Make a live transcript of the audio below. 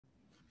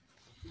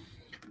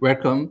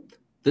Welcome.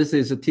 This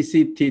is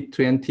TCT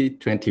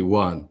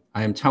 2021.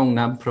 I am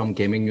Chang-Wook from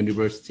Gaming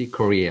University,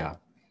 Korea.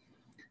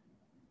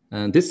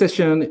 And this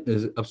session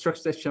is Abstract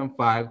Session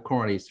 5,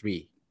 Coronary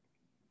 3.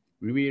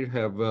 We will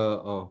have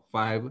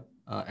 5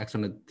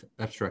 excellent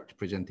abstract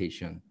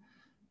presentation.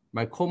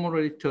 My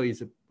co-moderator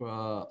is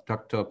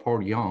Dr.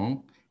 Paul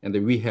Young,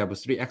 and we have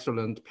 3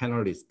 excellent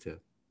panelists,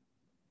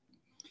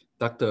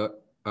 Dr.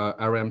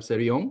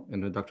 Aramsareewong,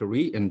 and Dr.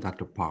 Lee, and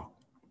Dr. Park.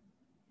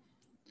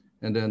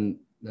 And then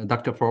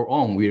Dr. Paul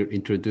Young will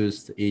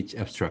introduce each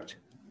abstract.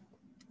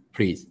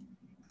 Please.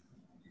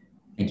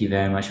 Thank you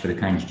very much for the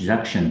kind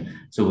introduction.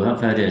 So without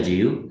further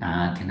ado,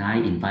 can I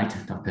invite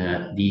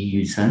Dr.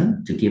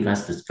 Ying-Hsiang to give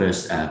us the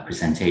first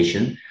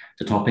presentation.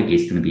 The topic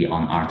is going to be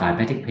on our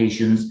diabetic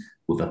patients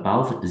with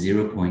above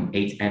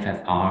 0.8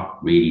 FFR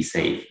really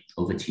safe.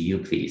 Over to you,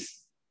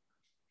 please.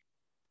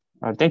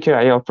 Thank you.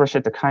 I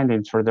appreciate the kind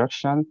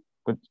introduction.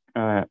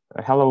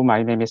 Hello,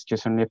 my name is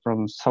Kyu-Sun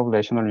from Seoul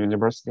National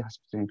University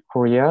Hospital in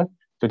Korea.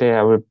 Today,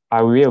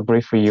 I will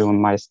brief you on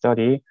my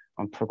study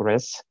on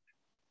progress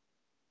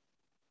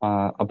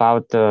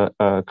about the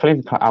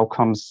clinical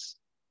outcomes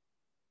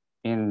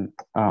in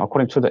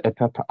according to the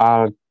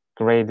FFR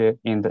grade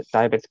in the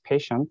diabetic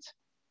patient.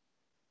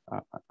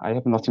 I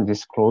have nothing to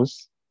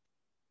disclose.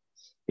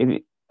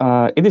 It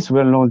is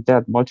well known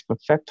that multiple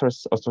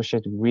factors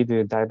associated with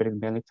the diabetic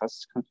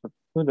mellitus contribute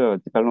to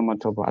the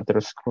development of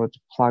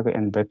atherosclerotic plaque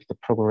and rapid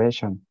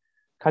progression.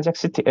 Cardiac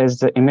CT as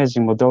the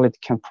imaging modality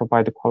can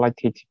provide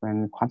qualitative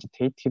and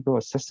quantitative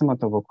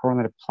assessment of a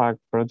coronary plaque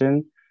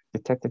burden,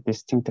 detect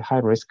distinct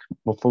high-risk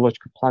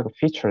morphological plaque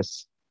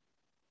features.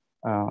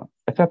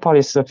 FFR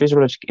is a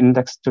physiologic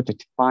index to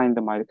define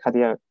the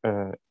myocardial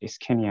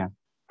ischemia.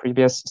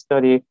 Previous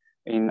study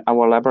in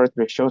our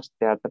laboratory shows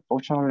that the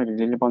functionally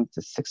relevant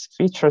 6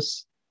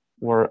 features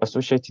were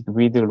associated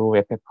with the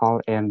low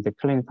FFR and the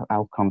clinical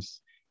outcomes.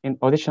 In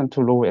addition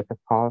to low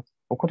FFR,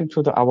 according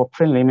to our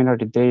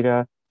preliminary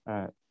data,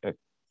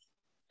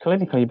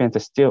 clinical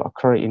events still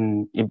occur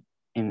in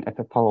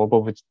FFR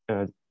above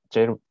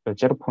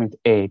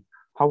 0.8.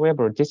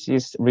 However,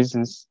 this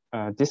reasons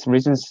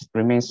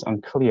remains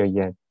unclear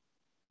yet.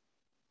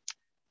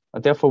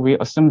 Therefore, we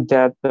assume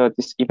that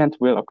this event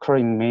will occur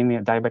in mainly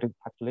diabetic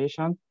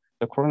population.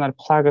 The coronary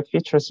plaque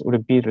features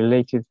would be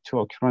related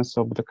to occurrence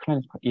of the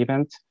clinical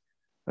event.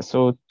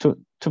 So to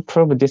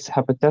prove this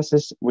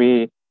hypothesis,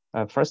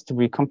 first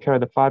we compare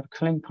the 5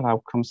 clinical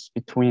outcomes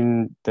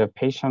between the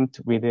patient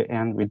with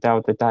and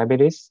without the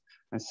diabetes.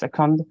 And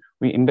second,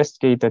 we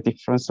investigate the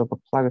difference of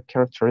plaque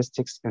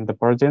characteristics and the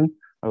burden.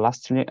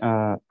 Lastly,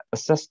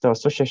 assess the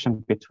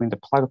association between the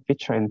plaque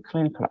feature and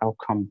clinical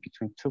outcome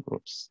between 2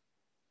 groups.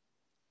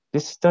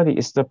 This study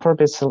is the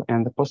pre-basal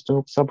and the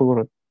post-hoc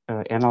subgroup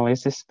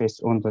analysis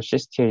based on the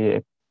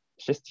CTA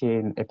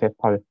and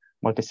FFR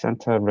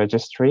multicenter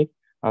registry.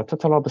 A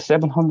total of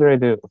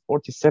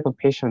 747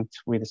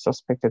 patients with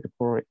suspected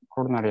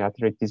coronary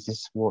artery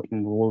disease were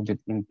enrolled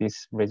in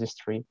this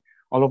registry.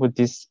 All of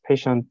these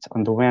patients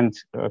underwent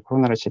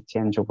coronary CT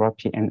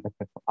angiography and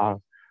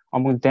FFR.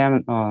 Among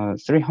them,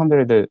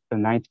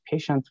 390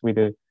 patients with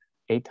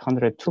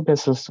 802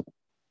 vessels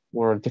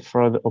were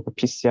deferred of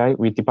PCI.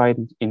 We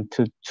divided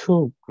into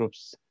 2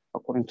 groups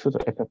according to the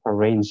FFR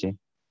range.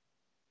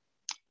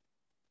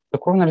 The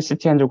coronary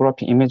CT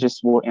angiography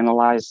images were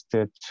analyzed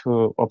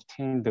to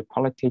obtain the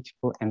qualitative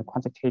and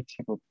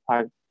quantitative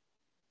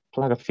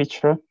plaque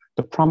feature.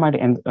 The primary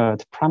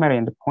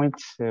endpoint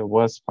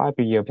was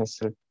 5-year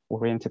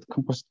vessel-oriented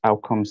composite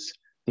outcomes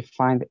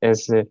defined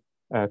as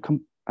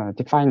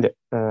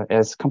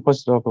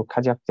composite of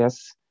cardiac death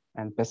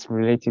and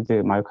vessel-related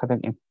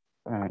myocardial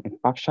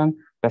infarction,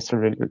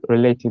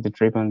 vessel-related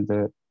driven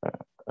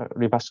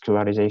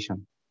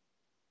revascularization.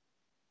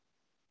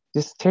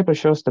 This table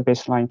shows the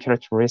baseline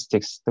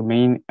characteristics. The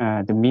mean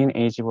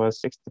age was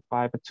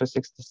 65 to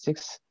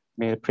 66,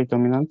 male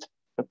predominant.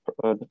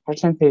 The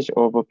percentage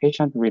of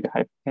patients with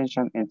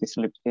hypertension and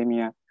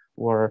dyslipidemia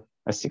were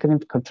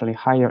significantly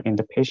higher in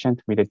the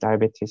patient with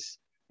diabetes.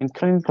 In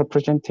clinical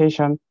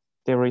presentation,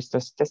 there is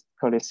a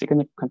statistically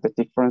significant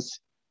difference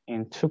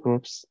in 2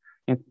 groups.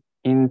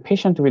 In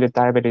patient with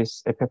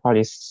diabetes, FFR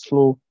is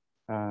slow,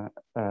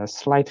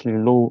 slightly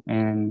low,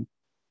 and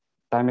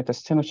diameter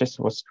stenosis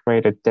was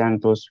greater than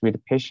those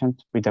with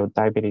patients without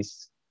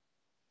diabetes.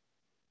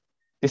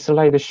 This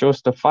slide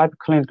shows the 5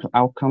 clinical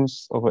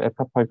outcomes of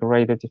FFR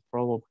graded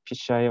deferral of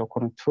PCI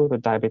according to the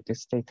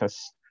diabetes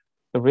status.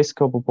 The risk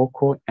of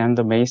BOCO and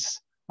the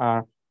MACE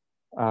are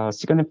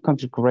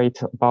significantly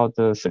greater, about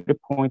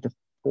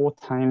 3.4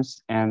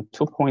 times and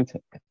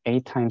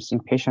 2.8 times in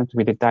patients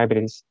with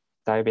diabetes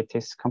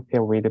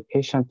compared with the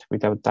patient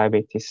without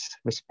diabetes,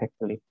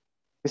 respectively.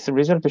 This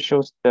result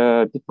shows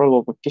the deferral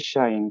of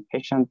PCI in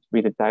patients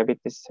with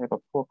diabetes have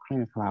poor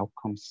clinical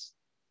outcomes.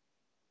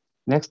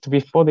 Next, we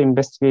further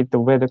investigate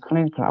whether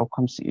clinical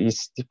outcomes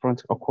is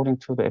different according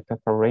to the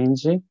FFR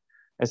range.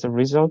 As a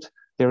result,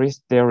 there is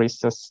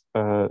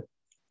a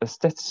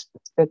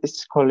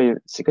statistically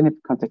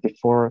significant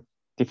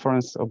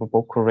difference of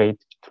vocal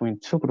rate between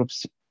 2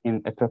 groups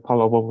in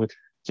FFR above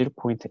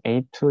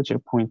 0.8 to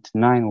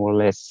 0.9 or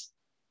less.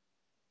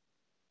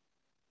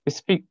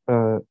 This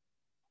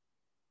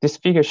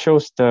figure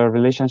shows the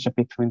relationship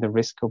between the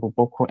risk of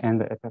vocal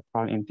and the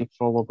FFR in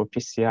default of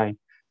PCI.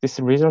 This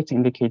result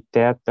indicates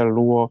that the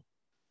lower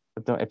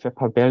the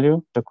FFR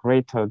value, the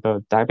greater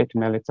the diabetic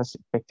mellitus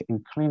effect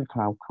in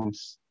clinical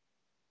outcomes.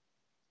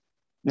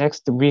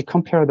 Next, we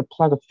compare the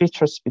plug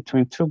features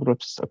between two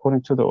groups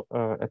according to the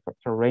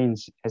FFR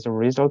range. As a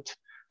result,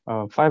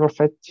 fiber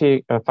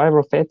fatty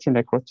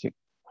necrotic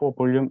core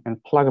volume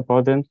and plug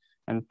burden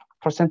and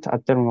percent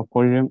arterial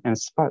volume and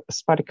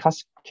spotty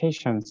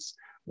calcifications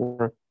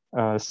were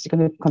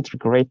significantly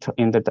greater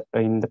in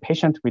the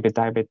patient with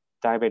the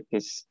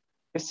diabetes.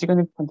 This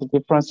significant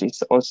difference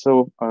is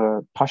also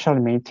partially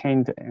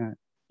maintained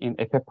in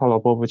FFR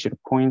above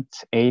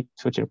 0.8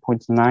 to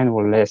 0.9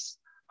 or less.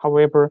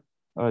 However,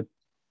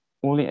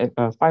 only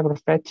fiber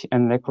fatty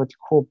and necrotic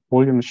core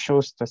volume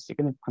shows the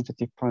significant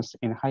difference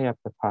in high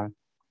FFR.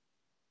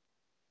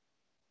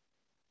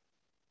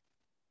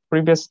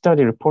 Previous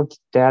study reported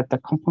that the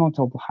component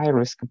of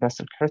high-risk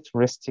vessel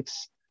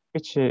characteristics,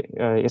 which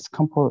is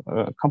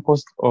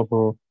composed of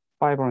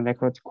fiber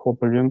necrotic core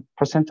volume,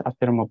 percent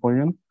arterial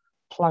volume,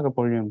 plug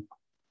volume,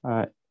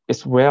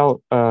 is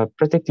well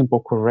predicting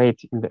vocal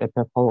rate in the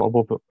FFR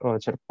above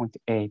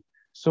 0.8.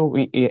 So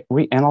we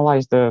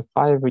analyzed the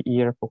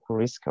 5-year vocal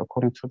risk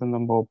according to the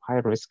number of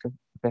high-risk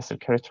vessel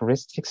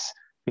characteristics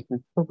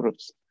between two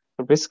groups.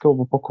 The risk of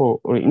vocal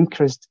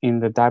increased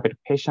in the diabetic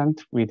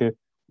patient with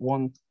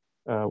one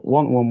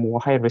or more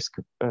high-risk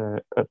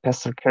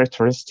vessel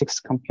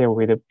characteristics compared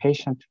with a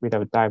patient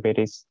without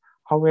diabetes.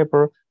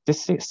 However,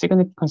 this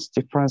significant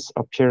difference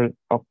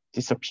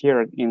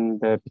disappeared in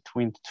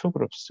between the two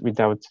groups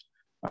without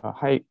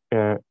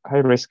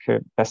high-risk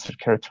vessel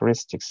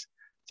characteristics.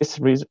 This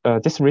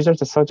result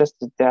suggests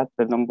that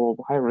the number of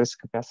high-risk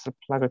vessel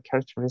plug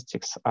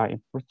characteristics are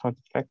important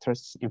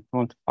factors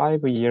influence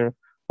 5-year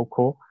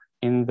vocal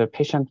in the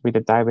patient with the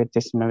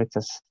diabetes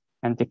mellitus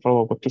and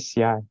develop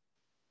PCI.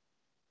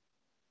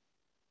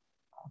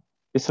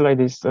 This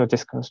slide is a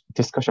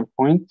discussion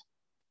point.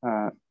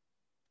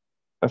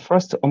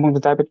 First, among the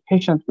diabetic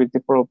patient with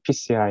developed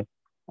PCI,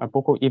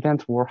 vocal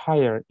events were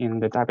higher in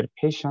the diabetic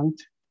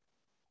patient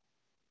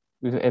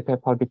with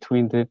FFR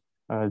between the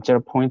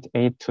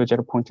 0.8 to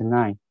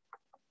 0.9.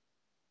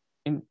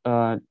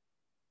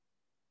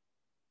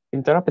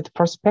 In therapeutic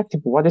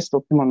perspective, what is the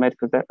optimal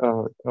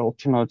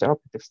optimal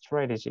therapeutic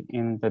strategy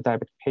in the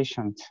diabetic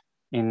patient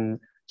in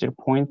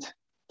 0.2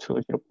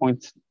 to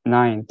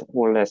 0.9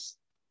 or less?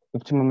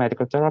 Optimal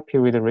medical therapy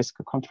with risk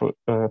control,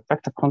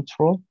 factor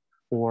control,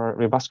 or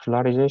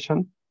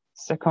revascularization.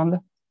 Second,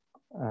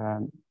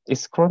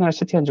 is coronary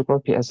CT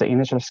angiography as the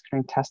initial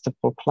screening test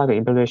for plug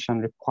evaluation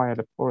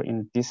required for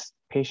in this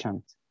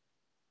patient?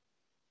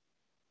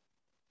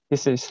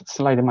 This is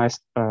my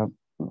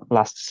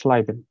last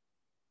slide.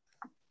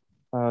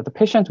 The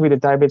patient with the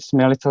diabetes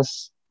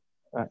mellitus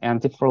and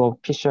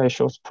developed PCI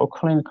shows poor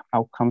clinical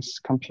outcomes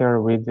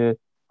compared with the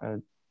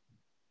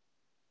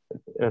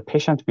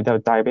patient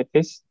without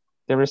diabetes.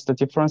 There is the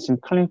difference in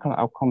clinical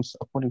outcomes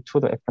according to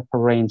the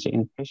FFR range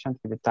in patients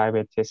with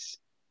diabetes.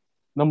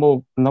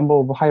 Number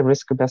of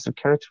high-risk vessel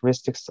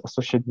characteristics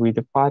associated with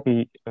the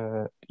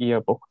 5-year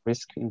vocal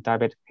risk in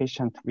diabetic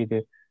patient with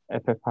the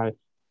FFR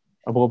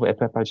above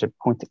FFR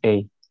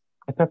 0.8.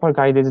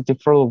 FFR-guided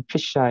deferral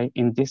PCI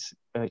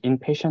in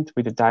patient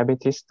with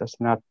diabetes does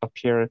not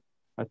appear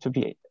to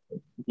be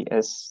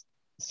as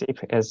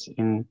safe as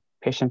in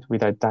patient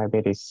without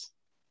diabetes.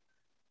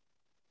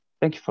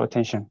 Thank you for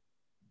attention.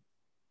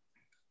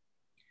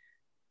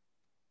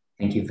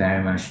 Thank you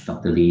very much,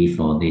 Dr. Lee,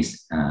 for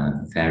this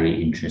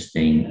very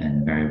interesting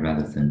and very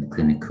relevant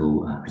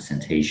clinical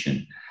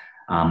presentation.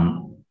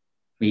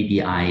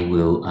 Maybe I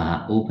will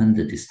open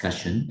the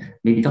discussion.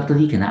 Maybe Dr.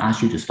 Lee, can I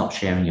ask you to stop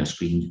sharing your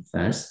screen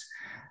first?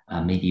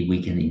 Maybe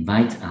we can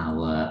invite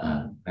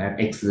our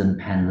very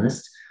excellent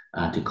panelists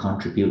to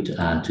contribute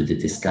to the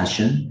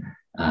discussion.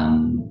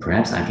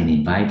 Perhaps I can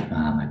invite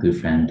my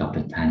good friend,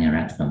 Dr.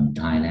 Tanyarat from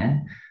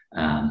Thailand,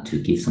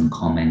 to give some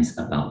comments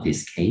about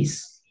this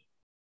case.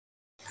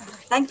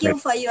 Thank you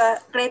for your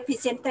great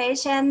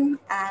presentation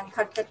and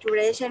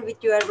congratulations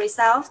with your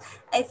results.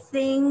 I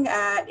think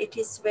it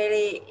is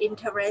very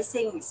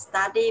interesting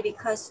study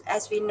because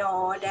as we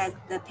know that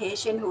the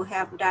patient who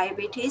have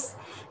diabetes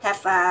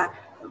have a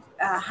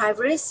high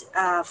risk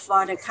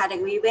for the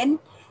cardiac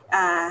event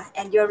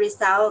and your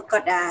result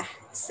got the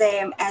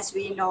same as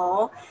we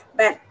know.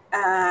 But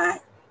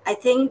I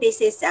think this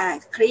is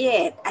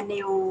create a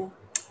new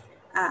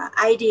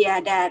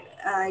idea that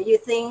you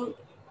think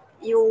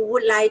you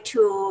would like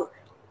to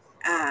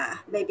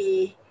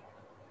maybe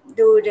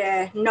do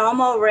the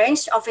normal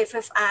range of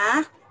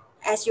FFR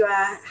as your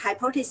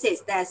hypothesis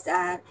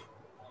that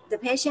the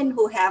patient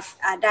who have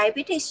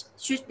diabetes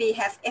should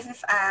have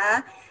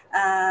FFR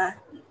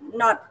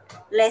not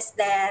less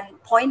than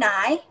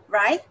 0.9,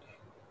 right?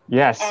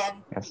 Yes.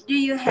 And yes, do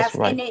you have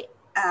right. any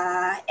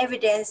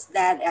evidence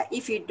that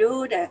if you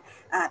do the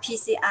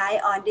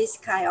PCI on this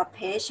kind of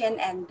patient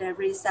and the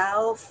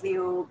result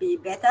will be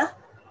better?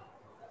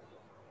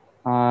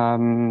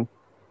 But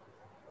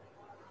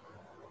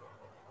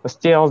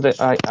still,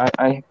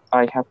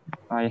 I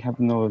have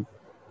no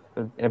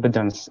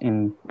evidence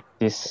in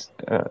this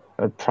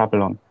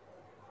problem.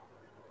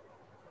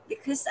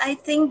 Because I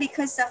think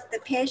because of the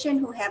patient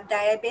who have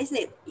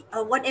diabetes,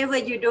 whatever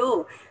you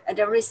do,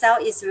 the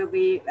result will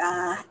be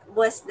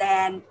worse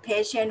than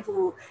patient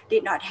who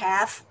did not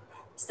have.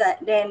 So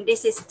then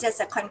this is just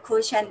a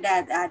conclusion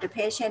that the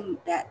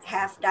patient that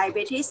have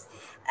diabetes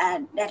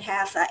and that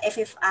have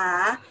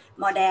FFR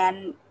more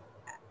than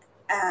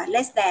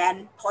less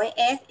than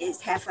 0.8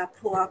 is have a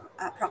poor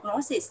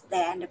prognosis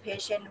than the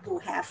patient who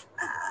have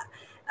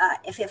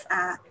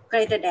FFR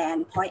greater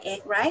than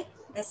 0.8, right?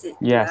 That's it.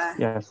 Yes,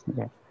 yes,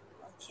 yeah.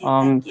 Okay,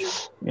 thank you.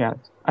 Yeah,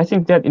 I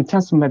think that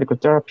intensive medical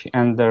therapy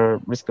and the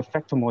risk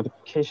factor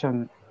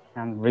modification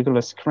and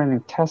regular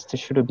screening tests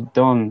should be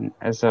done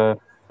as a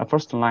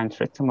first-line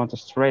treatment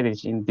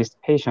strategy in this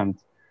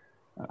patient.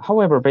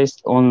 However,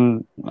 based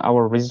on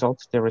our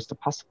results, there is the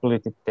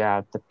possibility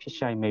that the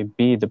PCI may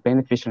be the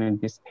beneficial in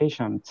this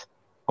patient.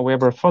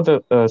 However,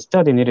 further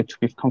study needed to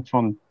be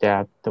confirmed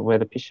that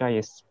whether PCI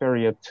is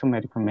superior to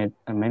medical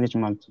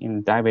management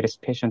in diabetes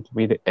patients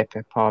with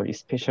FFR,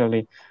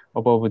 especially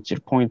above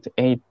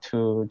 0.8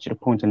 to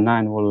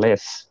 0.9 or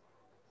less.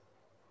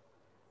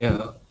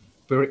 Yeah,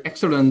 very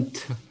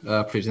excellent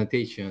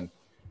presentation.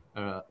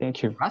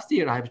 Thank you. Last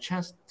year, I have a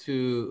chance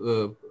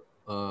to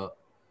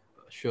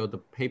show the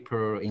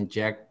paper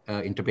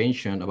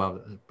intervention about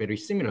a very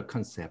similar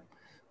concept.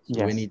 So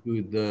yes. when you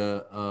do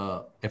the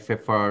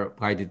FFR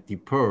guided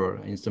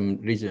deeper in some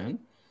region,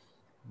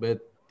 but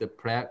the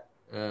plaque,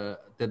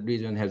 that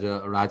region has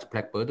a large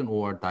plaque burden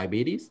or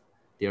diabetes,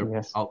 their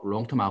yes.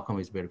 long-term outcome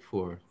is very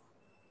poor.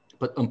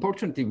 But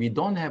unfortunately, we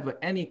don't have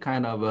any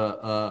kind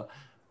of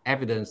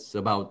evidence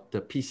about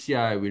the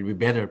PCI will be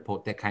better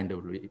for that kind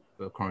of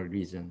coronary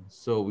region.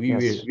 So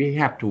we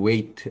have to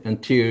wait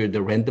until the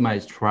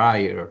randomized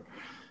trial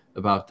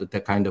about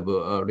that kind of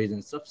region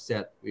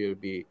subset will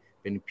be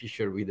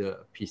beneficial with the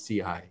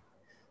PCI.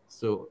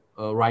 So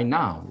right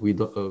now we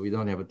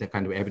don't have that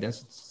kind of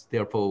evidence.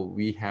 Therefore,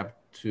 we have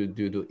to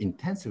do the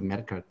intensive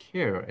medical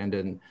care and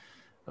then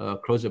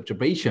close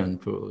observation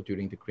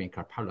during the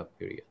clinical follow-up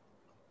period.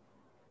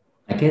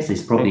 I guess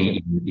it's probably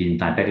in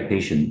diabetic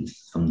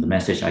patients, from the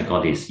message I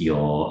got, is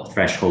your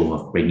threshold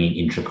of bringing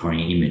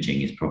intracoronary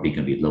imaging is probably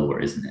going to be lower,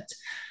 isn't it?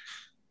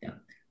 Yeah.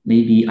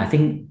 Maybe, I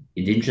think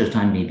in the interest of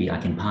time, maybe I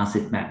can pass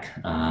it back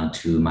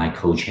to my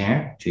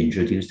co-chair to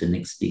introduce the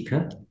next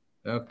speaker.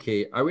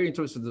 Okay, I will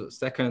introduce the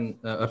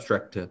second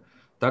abstractor,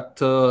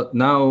 Dr.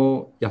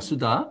 Now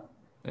Yasuda.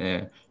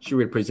 She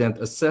will present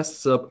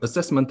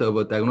assessment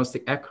of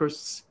diagnostic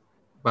accuracy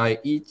by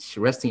each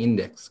resting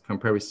index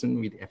comparison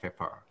with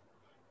FFR.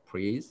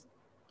 Please,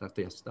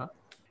 Dr. Yasuda.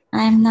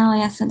 I'm Nao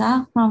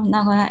Yasuda from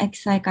Nagoya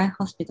Ekisaikai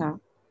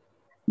Hospital.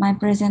 My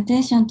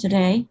presentation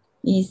today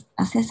is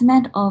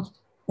assessment of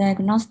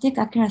diagnostic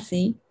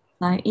accuracy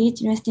by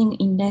each resting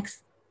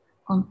index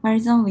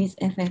comparison with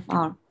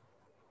FFR.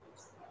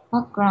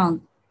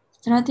 Background: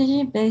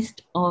 strategy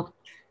based on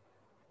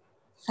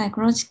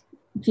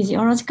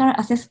physiological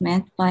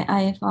assessment by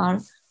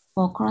IFR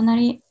for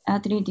coronary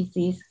artery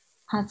disease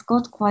has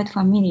got quite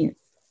familiar.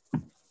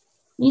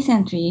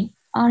 Recently,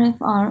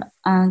 RFR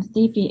and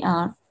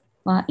DPR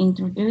were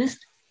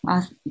introduced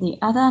as the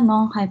other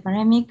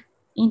non-hyperemic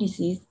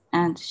indices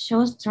and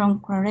show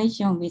strong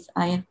correlation with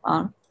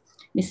IFR,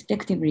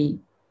 respectively.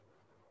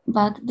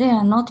 But there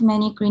are not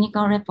many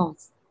clinical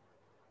reports.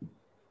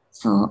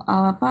 So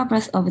our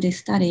purpose of this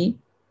study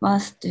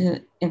was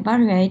to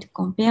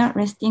compare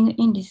resting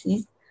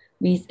indices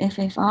with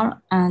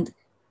FFR and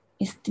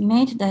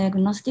estimate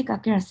diagnostic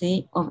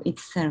accuracy of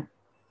itself.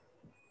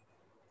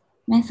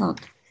 Method.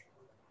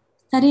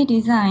 Study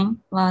design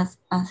was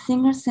a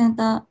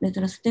single-center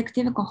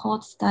retrospective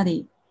cohort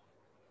study.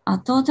 A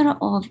total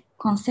of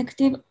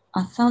consecutive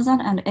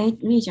 1,008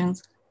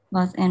 regions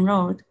was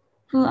enrolled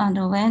who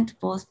underwent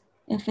both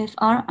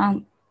FFR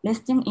and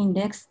resting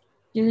index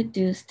due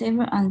to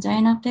stable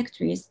angina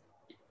pectoris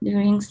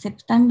during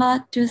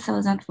September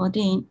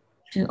 2014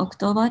 to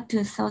October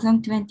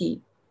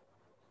 2020.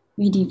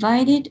 We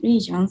divided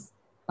regions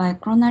by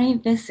coronary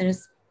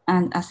vessels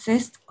and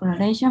assessed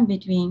correlation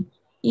between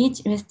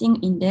each resting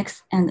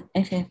index and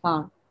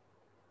FFR,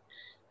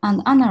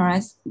 and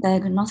analyzed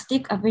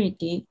diagnostic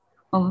ability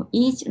of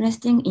each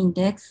resting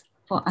index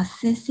for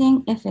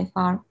assessing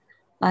FFR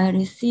by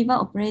receiver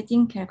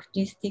operating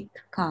characteristic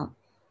curve.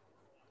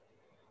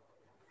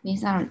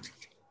 Result: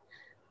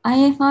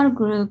 IFR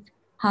group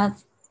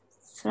has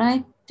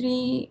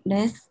slightly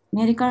less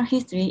medical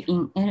history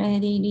in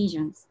LAD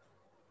regions.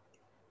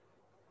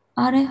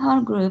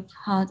 RFR group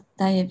had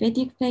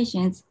diabetic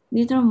patients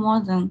little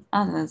more than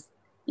others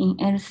in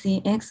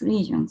LCX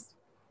regions.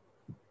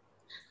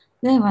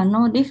 There were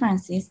no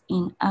differences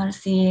in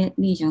RCA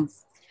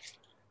regions.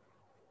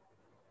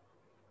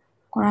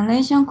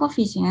 Correlation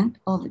coefficient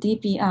of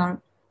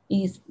DPR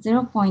is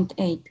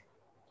 0.8,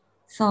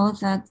 so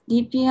that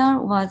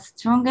DPR was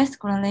strongest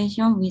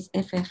correlation with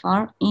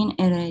FFR in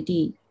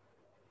LAD.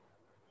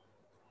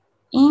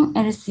 In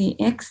In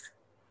LCX,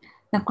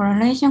 the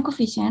correlation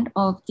coefficient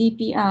of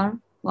DPR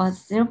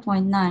was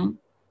 0.9,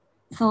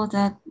 so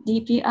that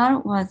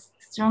DPR was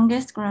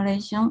strongest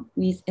correlation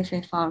with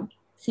FFR,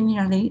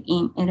 similarly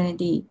in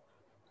LAD.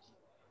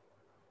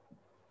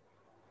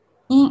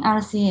 In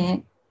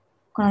RCA,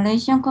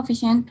 correlation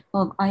coefficient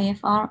of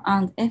IFR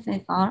and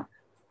FFR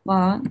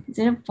were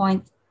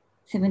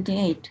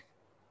 0.78,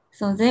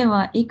 so they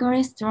were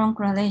equally strong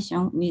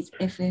correlation with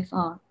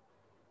FFR.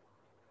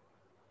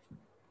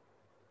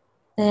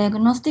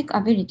 Diagnostic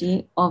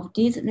ability of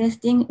these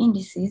resting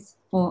indices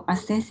for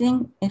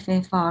assessing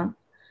FFR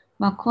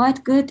were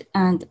quite good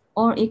and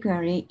all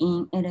equally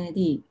in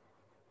LAD.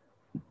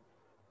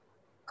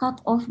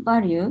 Cutoff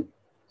value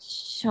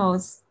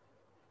shows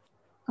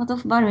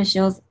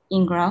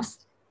in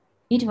graphs.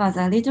 It was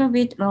a little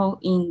bit low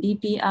in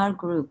DPR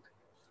group.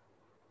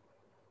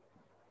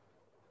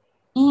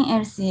 In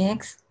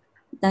LCX,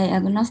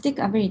 diagnostic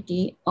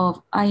ability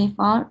of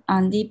IFR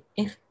and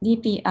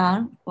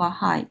DPR were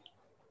high,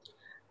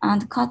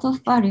 and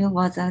cutoff value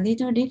was a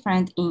little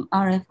different in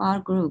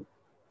RFR group.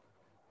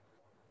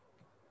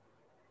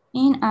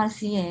 In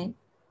RCA,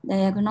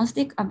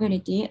 diagnostic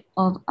ability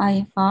of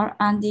IFR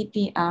and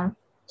DPR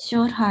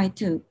showed high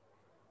too,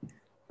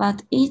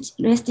 but each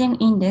resting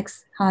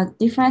index had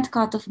different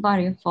cutoff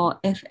value for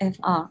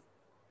FFR.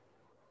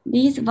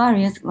 These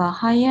values were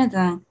higher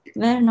than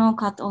well-known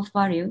cutoff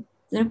value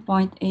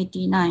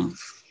 0.89.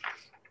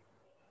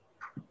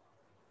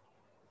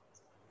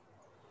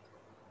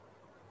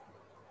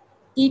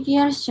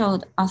 DPR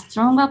showed a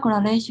stronger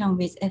correlation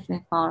with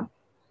FFR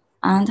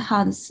and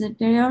had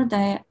superior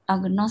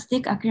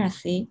diagnostic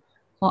accuracy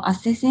for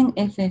assessing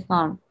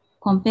FFR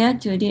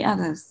compared to the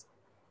others.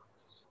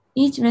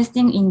 Each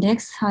resting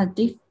index had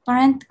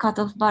different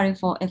cutoff value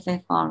for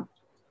FFR.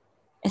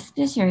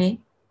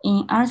 Especially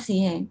in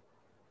RCA,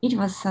 it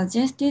was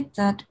suggested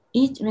that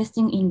each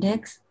resting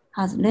index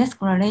has less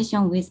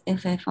correlation with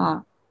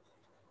FFR.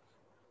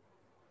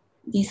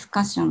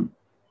 Discussion.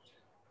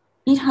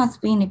 It has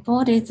been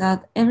reported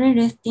that every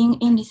resting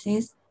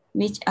indices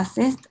which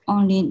assessed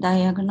only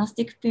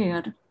diagnostic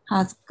period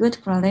has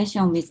good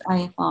correlation with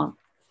IFR.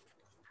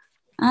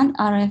 And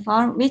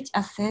RFR which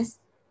assess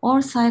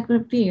all cycle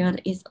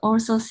period is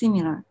also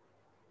similar.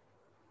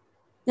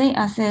 They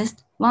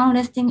assessed one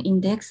resting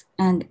index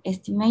and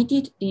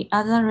estimated the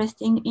other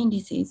resting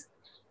indices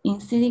in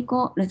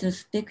silico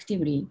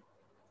retrospectively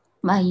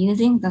by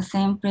using the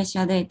same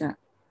pressure data.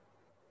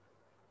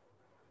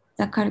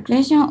 The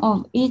calculation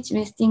of each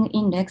resting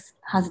index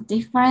has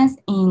difference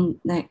in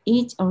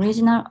each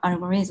original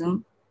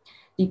algorithm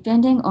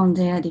depending on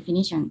their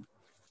definition,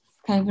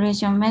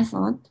 calculation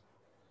method,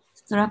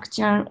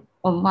 structure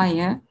of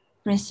wire,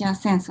 pressure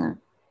sensor,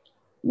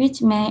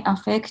 which may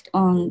affect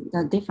on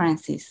the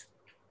differences.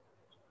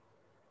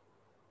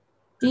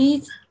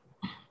 There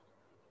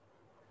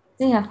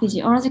are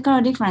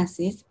physiological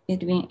differences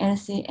between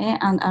LCA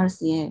and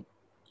RCA.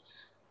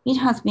 It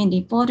has been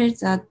reported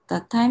that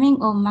the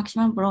timing of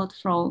maximum blood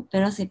flow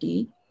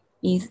velocity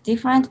is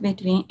different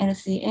between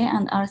LCA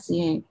and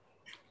RCA,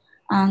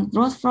 and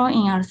blood flow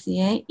in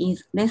RCA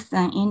is less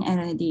than in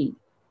LAD.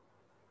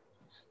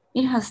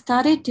 It has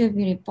started to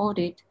be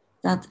reported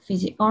that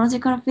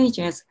physiological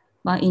features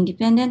were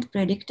independent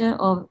predictor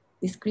of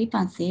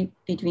discrepancy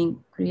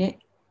between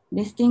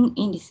resting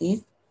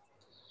indices.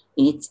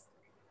 Each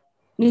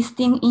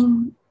listing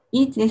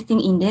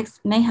index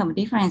may have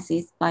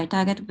differences by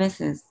target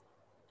vessels.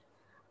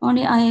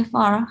 Only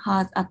IFR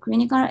has a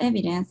clinical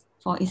evidence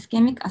for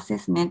ischemic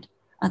assessment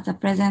at the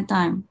present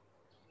time.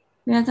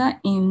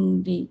 Further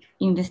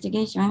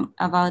investigation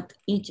about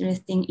each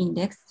resting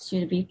index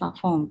should be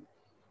performed.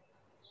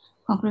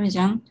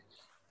 Conclusion,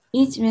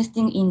 each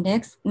resting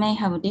index may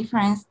have a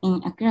difference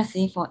in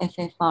accuracy for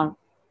FFR.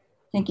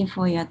 Thank you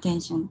for your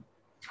attention.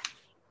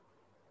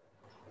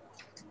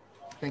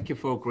 Thank you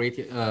for a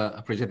great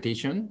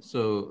presentation.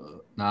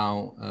 So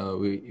now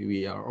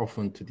we are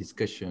open to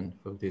discussion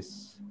for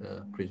this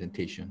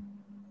presentation.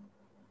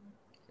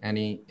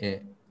 Any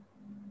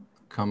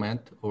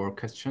comment or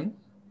question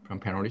from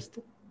panelists?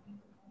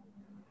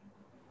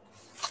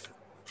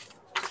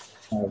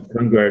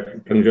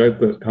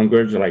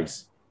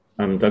 Congratulations.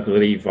 I'm Dr.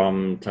 Lee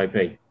from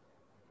Taipei.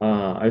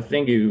 I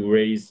think you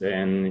raised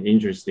an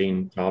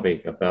interesting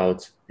topic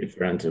about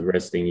different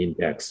resting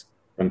index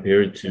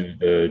compared to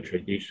the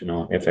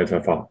traditional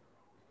FFR.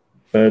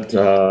 But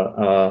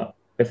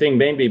I think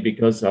maybe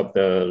because of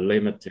the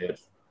limited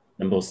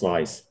sample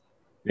size,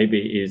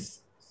 maybe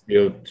it's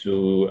still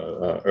too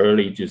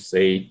early to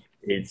say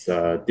it's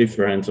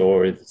different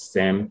or the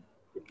same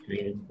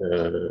between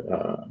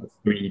the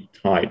three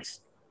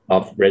types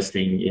of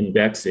resting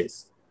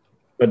indexes.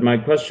 But my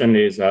question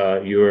is,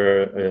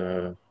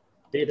 your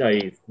data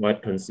is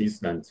quite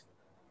consistent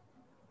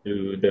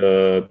to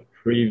the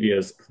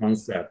previous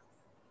concept,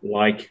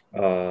 like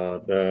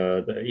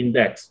the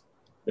index,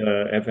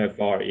 the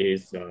FFR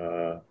is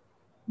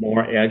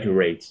more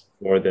accurate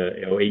for the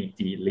LAD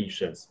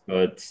lesions,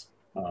 but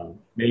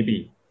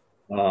maybe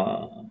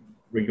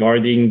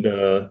regarding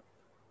the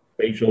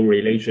spatial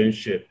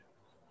relationship,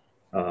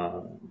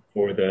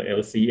 for the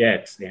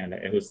LCX and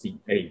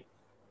LCA,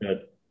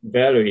 the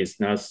value is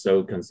not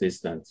so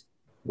consistent.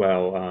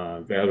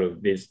 Well, value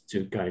of these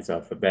two kinds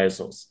of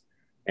vessels.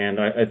 And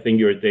I think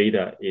your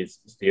data is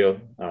still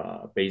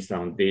based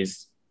on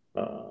this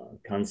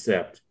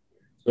concept.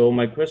 So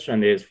my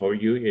question is for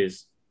you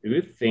is, do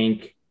you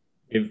think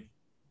if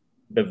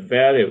the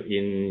value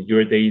in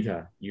your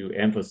data you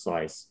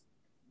emphasize,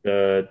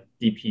 the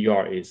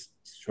DPR is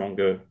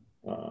stronger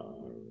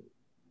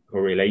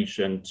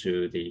correlation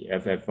to the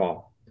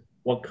FFR,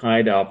 what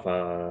kind of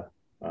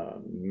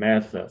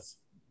methods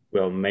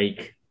will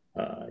make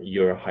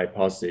your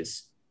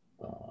hypothesis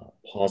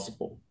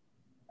possible?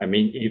 I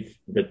mean, if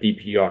the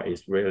DPR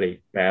is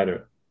really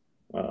better,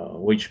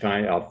 which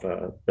kind of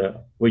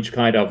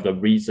the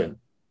reason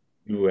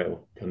you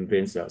will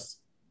convince us?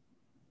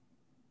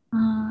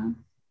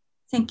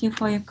 Thank you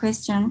for your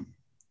question.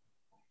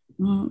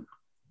 So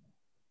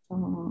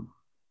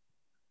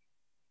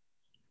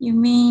you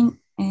mean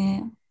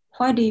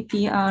why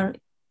DPR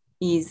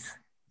is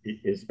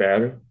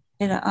better?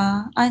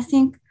 I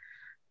think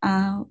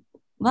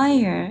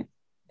wire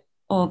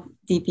of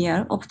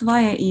DPR, opted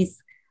wire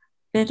is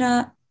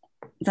better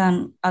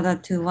than other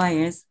two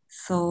wires.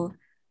 So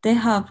they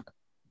have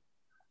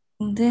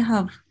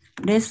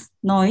less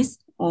noise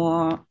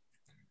or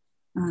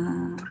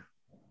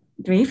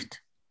drift.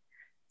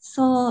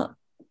 So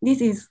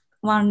this is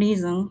one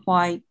reason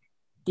why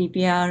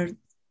DPR's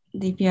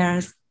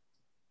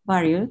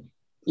value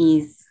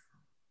is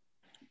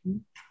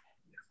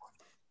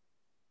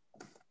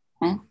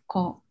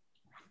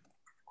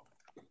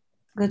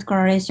good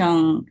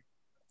correlation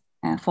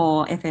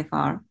for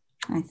FFR,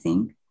 I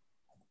think.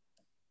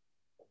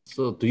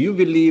 So do you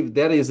believe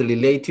that is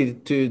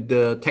related to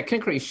the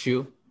technical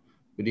issue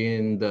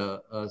within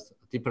the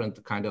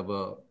different kind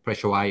of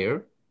pressure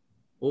wire,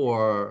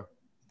 or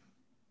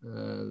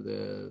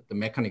the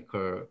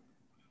mechanical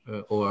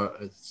or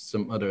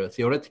some other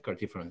theoretical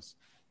difference?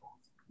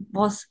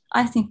 Both,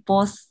 I think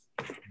both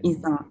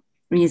is the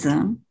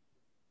reason.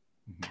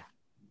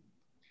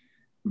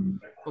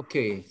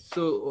 Okay,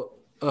 so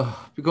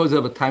because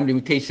of a time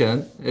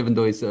limitation, even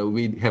though it's,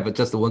 we have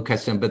just one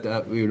question,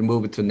 but we will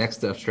move to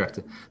next abstract.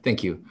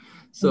 Thank you.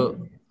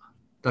 So,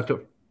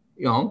 Dr.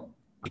 Yong?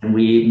 Can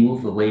we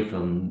move away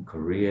from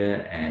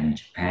Korea and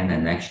Japan,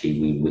 and actually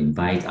we will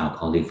invite our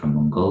colleague from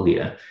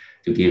Mongolia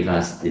to give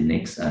us the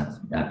next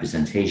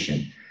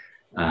presentation.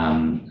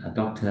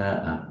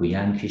 Dr.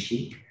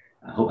 Buyankhishig,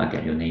 I hope I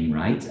get your name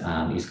right,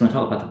 is going to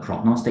talk about the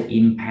prognostic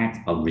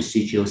impact of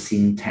residual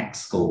syntax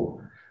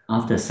score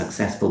after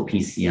successful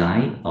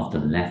PCI of the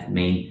left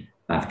main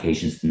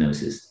bifurcation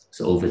stenosis.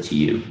 So over to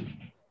you.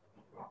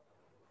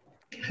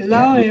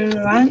 Hello,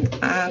 everyone.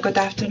 Good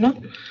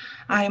afternoon.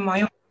 I am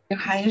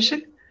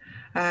Oyunkhand.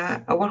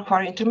 I work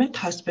for Intermediate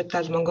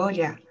Hospital,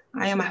 Mongolia.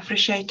 I am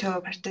appreciated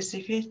to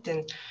participate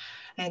in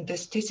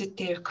this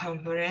TCTAP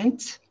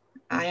conference.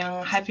 I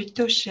am happy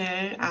to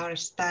share our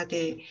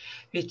study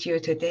with you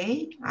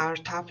today. Our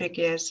topic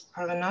is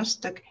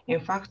prognostic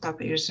impact of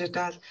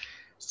residual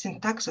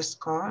syntax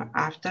score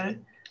after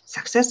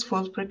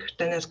successful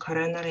percutaneous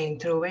coronary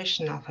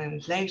intervention of a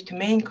left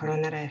main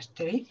coronary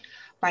artery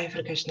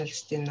bifurcational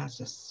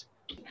stenosis.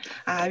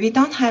 We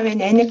don't have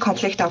any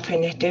conflict of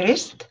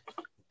interest.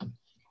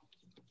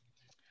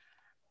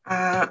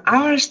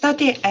 Our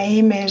study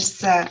aim is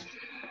to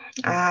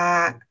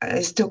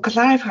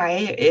clarify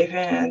if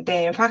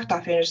the impact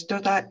of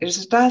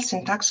residual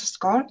syntax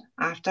score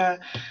after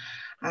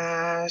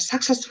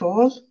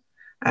successful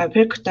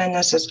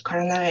percutaneous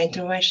coronary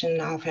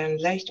intervention of a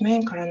left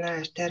main coronary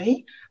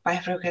artery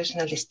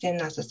bifurcational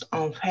stenosis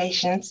on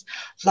patients'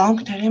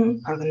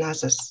 long-term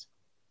prognosis.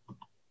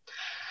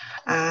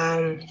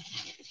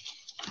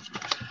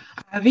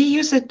 We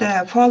used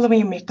the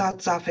following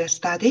methods of a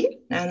study,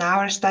 and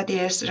our study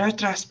is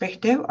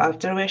retrospective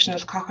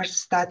observational cohort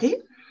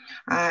study.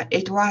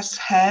 It was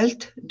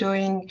held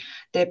during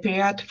the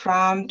period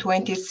from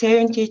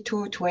 2017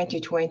 to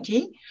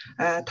 2020.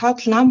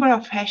 Total number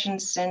of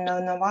patients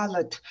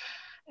enrolled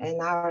in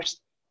our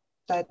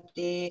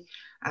study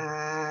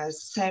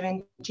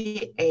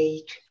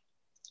 78.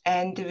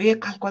 And we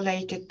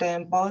calculated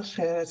them both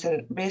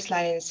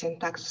baseline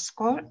syntax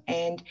score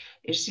and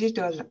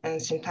residual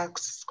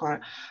syntax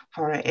score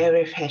for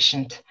every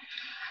patient.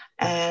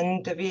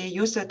 And we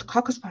used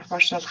Cox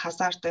proportional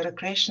hazard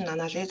regression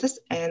analysis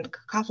and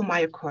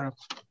Kaplan-Meier curve.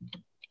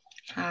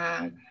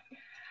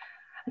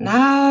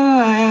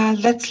 Now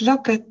let's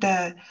look at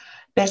the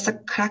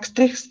basic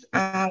characteristics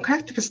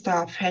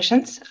of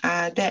patients.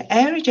 The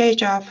average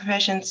age of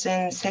patients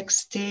in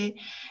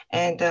 60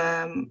 and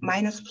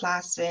minus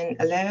plus in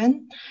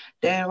 11.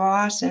 There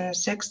was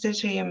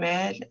 63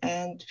 male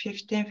and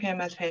 15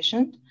 female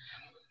patients.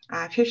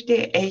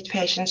 58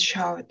 patients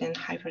showed in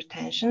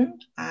hypertension.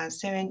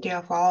 70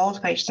 of all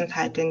patients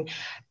had in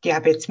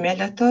diabetes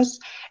mellitus,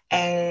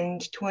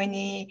 and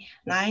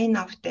 29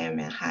 of them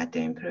had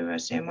in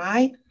previous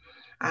MI.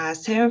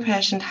 7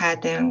 patients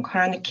had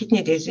chronic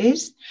kidney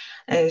disease,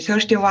 and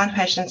 31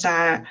 patients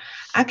are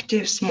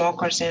active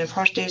smokers, and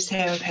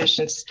 47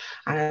 patients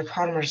are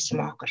former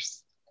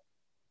smokers.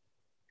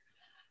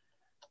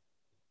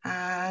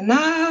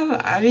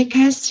 Now we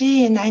can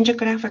see in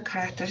angiographic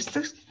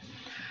characteristics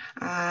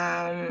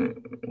for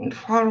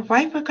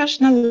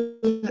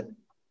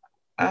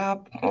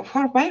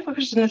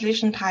bifurcational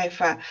lesion type.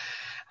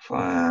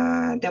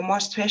 The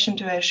most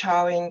patients were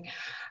showing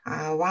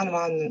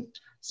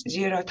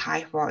 110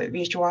 type,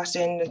 which was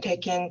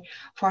taken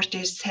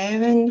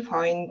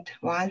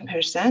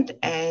 47.1%,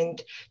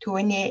 and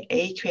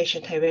 28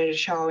 patients were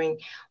showing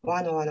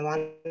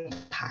 111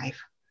 type.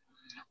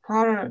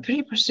 For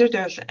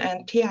pre-procedural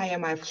and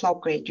TIMI flow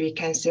grade, we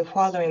can see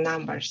following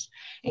numbers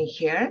in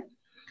here.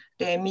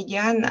 The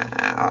median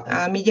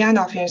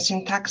of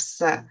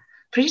syntax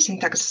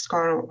pre-syntax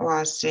score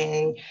was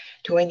in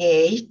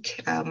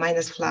 28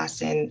 minus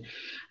plus and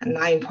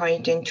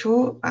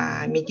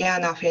 9.2.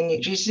 Median of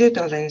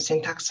residual and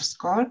syntax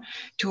score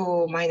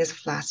 2 minus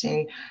plus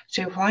and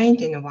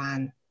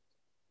 3.1.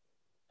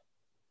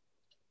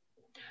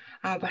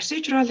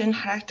 Procedural and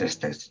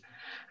characteristics.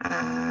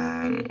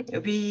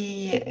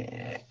 We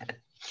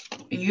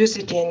use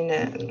it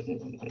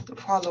in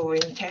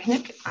following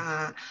technique.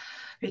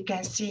 We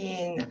can see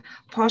in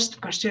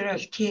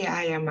post-procedural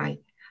TIMI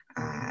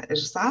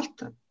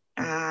result,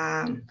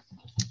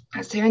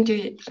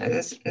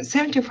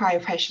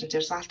 75 patients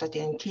resulted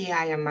in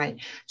TIMI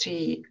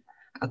 3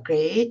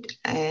 grade,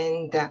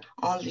 and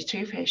only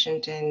 3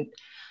 patients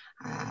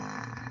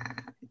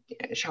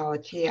show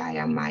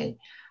TIMI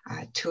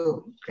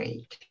 2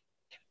 grade.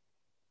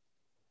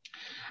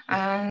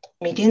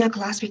 Medina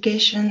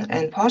classification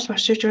and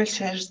post-procedural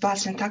cerebral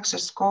syntax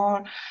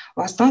score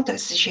was not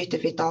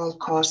associated with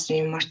all-cause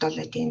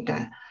mortality in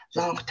the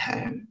long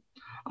term.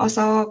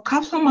 Also,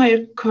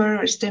 Kaplan-Meier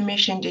curve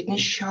estimation didn't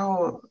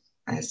show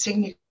a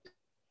significant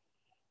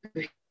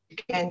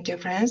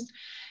difference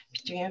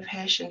between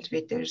patients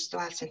with the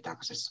residual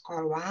syntax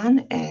score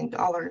 1 and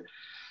our,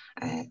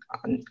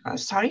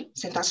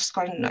 syntax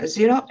score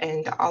 0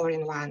 and our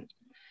in 1.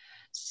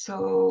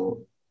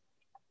 So,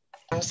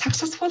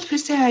 successful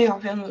PCI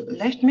of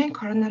left main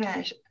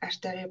coronary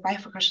artery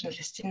bifurcational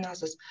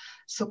stenosis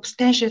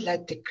substantially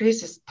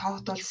decreases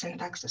total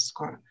syntax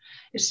score.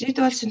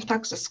 Residual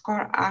syntax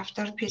score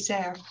after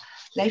PCI of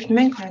left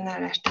main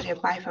coronary artery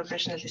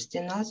bifurcational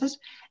stenosis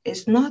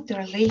is not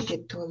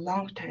related to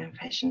long-term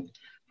patient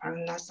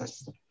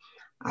prognosis.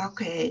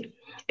 Okay,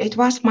 it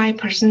was my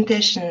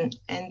presentation,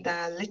 and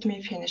let me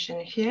finish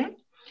in here.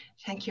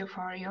 Thank you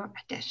for your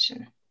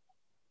attention.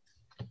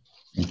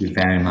 Thank you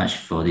very much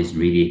for this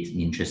really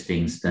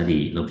interesting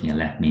study looking at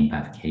left main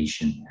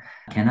bifurcation.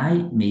 Can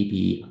I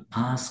maybe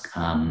ask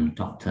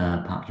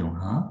Dr. Park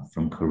Kyoung-Ha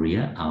from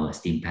Korea, our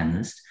esteemed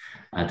panelist,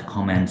 to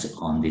comment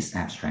on this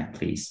abstract,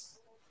 please?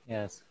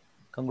 Yes,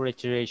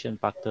 congratulations,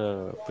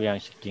 Dr.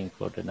 Buyankhishig,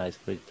 for the nice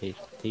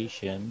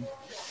presentation.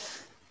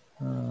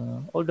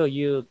 Although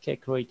you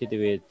calculated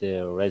with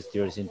the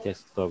residual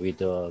syntax score with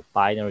the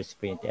binary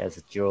sprint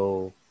as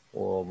 0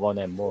 or 1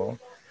 and more,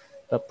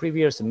 but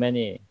previous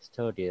many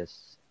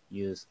studies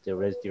use the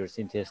residual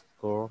syntax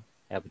score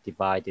have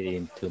divided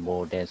into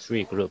more than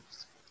 3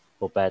 groups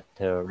for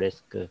better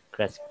risk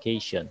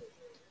classification.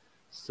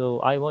 So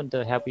I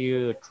wonder, have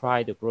you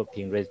tried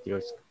grouping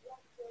residual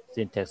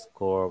syntax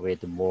score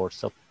with more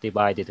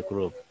subdivided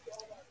group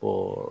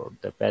for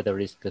the better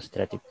risk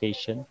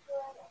stratification?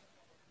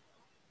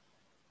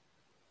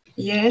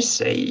 Yes,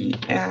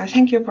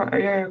 thank you for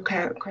your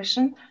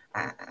question.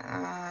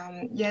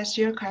 Yes,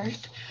 you're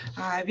correct.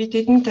 We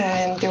didn't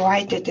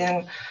divide it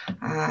in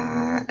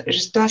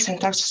residual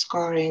syntax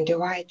score and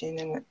divide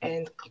and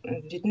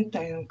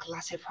didn't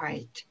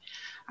classify it.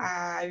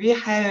 We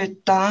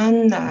have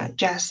done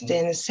just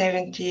in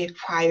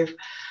 75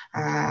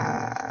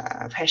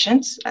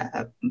 patients,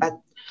 but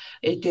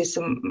it is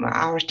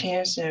our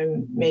team's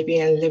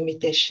maybe a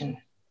limitation.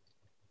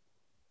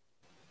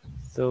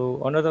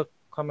 So another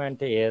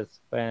comment is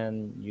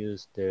when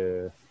use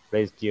the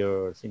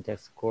residual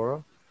syntax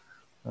score,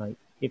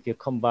 if you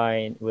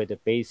combine with the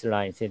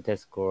baseline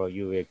syntax score,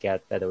 you will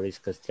get better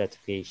risk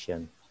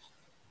stratification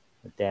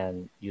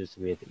than use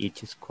with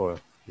each score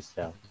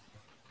itself.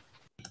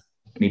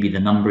 Maybe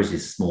the numbers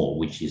is small,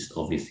 which is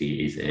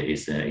obviously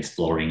is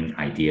exploring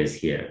ideas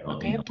here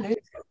of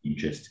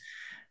interest.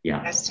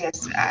 Yeah. Yes,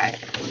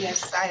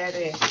 I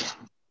agree.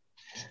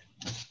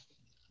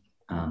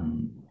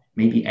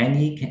 Maybe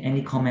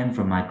any comment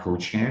from my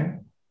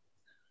co-chair?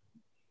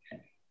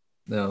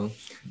 No,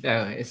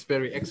 yeah, it's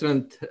very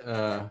excellent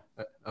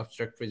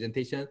abstract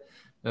presentation.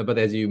 But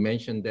as you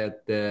mentioned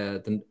that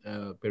the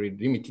very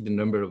limited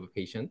number of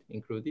patients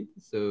included,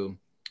 so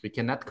we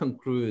cannot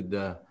conclude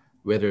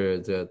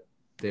whether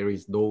there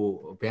is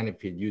no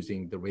benefit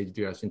using the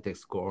residual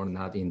syntax score or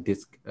not in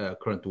this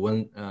current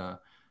one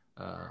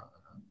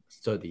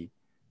study.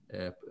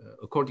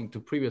 According to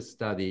previous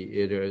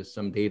study, there is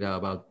some data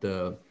about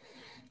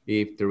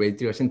if the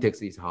residual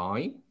syntax is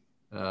high,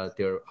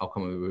 their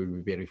outcome will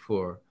be very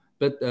poor.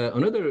 But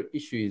another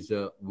issue is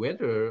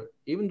whether,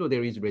 even though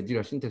there is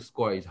residual syntax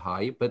score is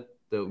high, but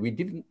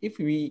if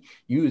we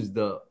use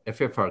the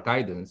FFR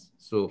guidance,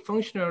 so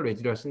functional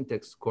residual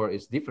syntax score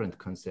is different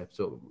concept.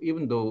 So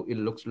even though it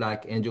looks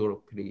like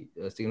angiography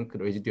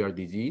significant residual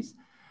disease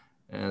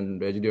and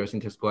residual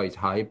syntax score is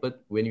high,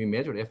 but when we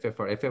measure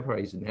FFR,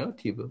 FFR is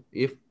negative.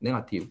 If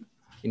negative,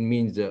 it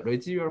means the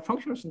residual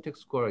functional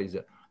syntax score is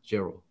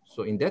 0.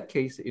 So in that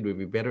case, it will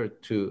be better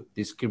to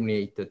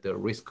discriminate the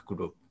risk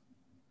group.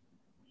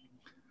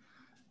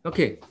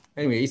 Okay,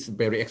 anyway, it's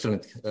very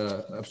excellent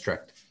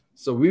abstract.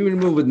 So we will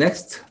move to the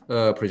next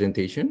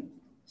presentation.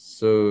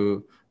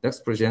 So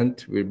next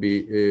present will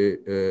be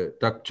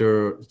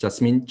Dr.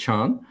 Jasmine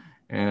Chan,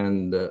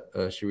 and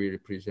she will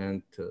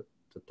present the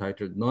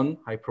title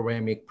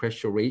Non-hyperaemic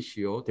pressure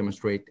ratio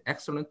demonstrate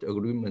excellent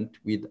agreement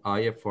with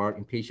IFR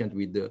in patient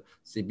with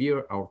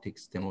severe aortic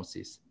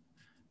stenosis.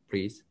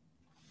 Please.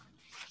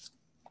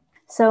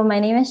 So my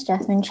name is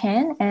Jasmine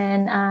Chan,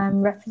 and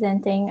I'm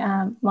representing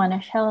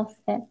Monash Health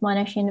at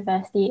Monash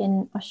University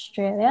in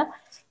Australia.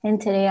 And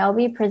today I'll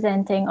be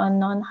presenting on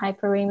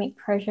non-hyperemic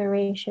pressure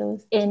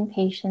ratios in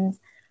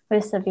patients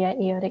with severe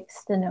aortic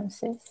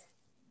stenosis.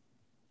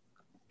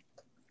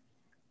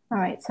 All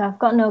right, so I've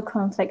got no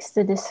conflicts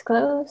to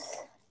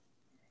disclose.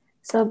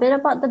 So a bit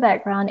about the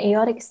background.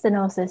 Aortic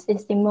stenosis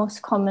is the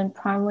most common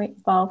primary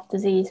valve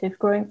disease with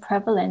growing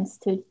prevalence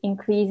to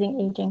increasing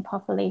aging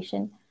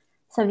population.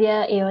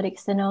 Severe aortic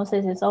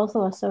stenosis is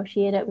also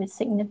associated with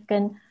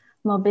significant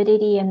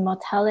morbidity and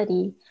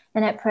mortality.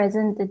 And at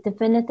present, the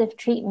definitive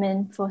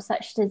treatment for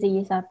such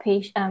disease are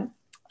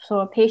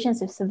patients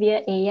with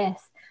severe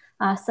AS,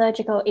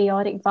 surgical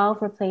aortic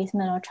valve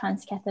replacement or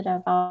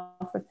transcatheter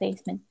valve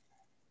replacement.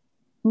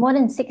 More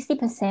than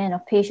 60%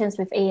 of patients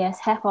with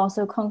AS have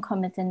also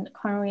concomitant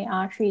coronary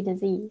artery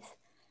disease.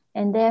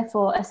 And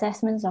therefore,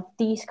 assessments of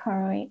these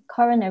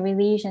coronary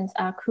lesions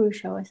are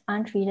crucial as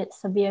untreated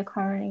severe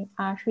coronary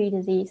artery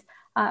disease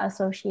are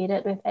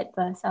associated with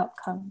adverse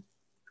outcome.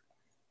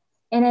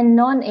 In a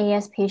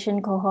non-AS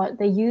patient cohort,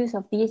 the use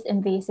of these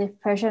invasive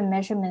pressure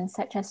measurements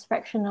such as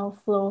fractional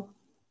flow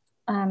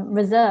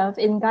reserve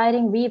in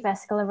guiding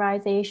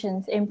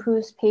revascularizations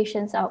improves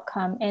patients'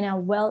 outcome and are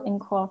well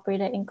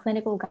incorporated in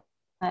clinical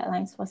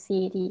guidelines for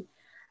CAD.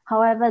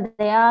 However,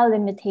 there are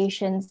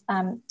limitations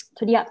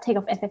to the uptake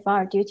of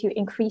FFR due to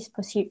increased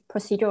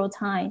procedural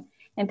time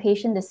and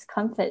patient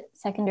discomfort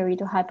secondary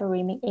to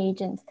hyperemic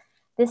agents.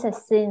 This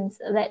has since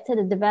led to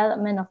the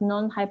development of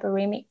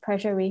non-hyperemic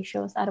pressure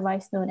ratios,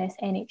 otherwise known as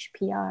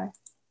NHPR.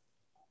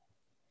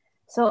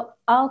 So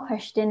our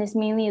question is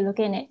mainly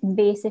looking at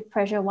invasive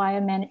pressure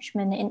wire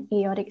management in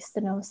aortic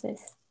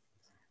stenosis.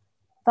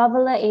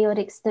 Valvular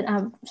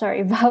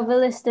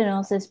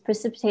stenosis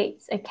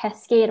precipitates a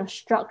cascade of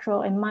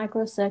structural and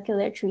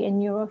microcirculatory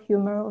and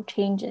neurohumeral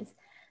changes.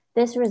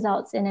 This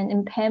results in an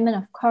impairment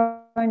of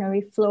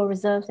coronary flow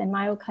reserves and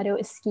myocardial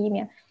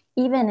ischemia,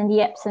 even in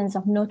the absence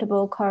of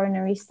notable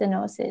coronary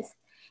stenosis.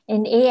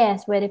 In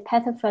AS, where the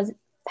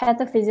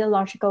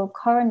pathophysiological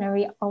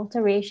coronary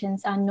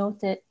alterations are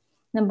noted,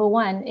 number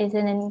one is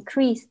an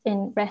increase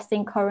in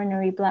resting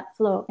coronary blood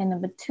flow, and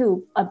number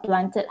two, a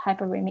blunted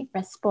hyperemic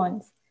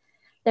response.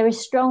 There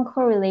is strong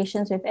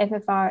correlations with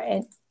FFR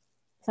and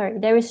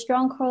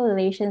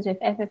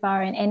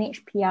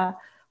NHPR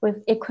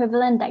with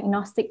equivalent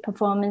diagnostic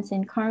performance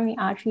in coronary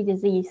artery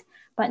disease,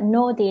 but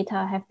no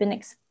data have been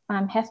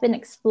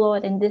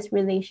explored in this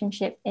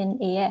relationship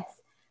in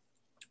AS.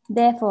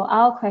 Therefore,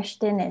 our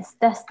question is,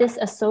 does this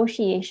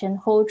association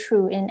hold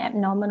true in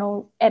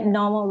abnormal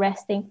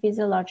resting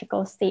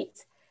physiological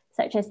states,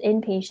 such as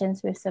in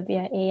patients with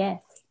severe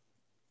AS?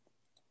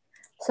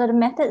 So the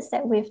methods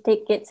that we've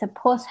taken, it's a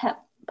post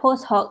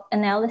hoc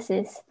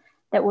analysis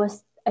that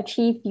was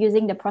achieved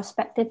using the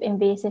prospective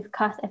invasive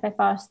CAST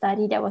FFR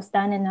study that was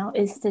done in our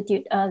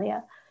institute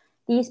earlier.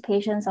 These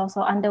patients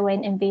also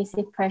underwent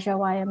invasive pressure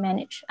wire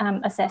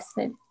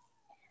assessment.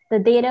 The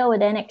data were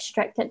then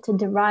extracted to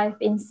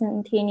derive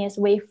instantaneous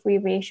wave-free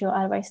ratio,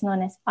 otherwise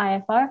known as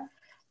IFR,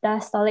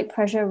 diastolic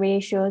pressure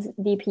ratios,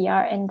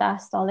 DPR, and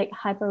diastolic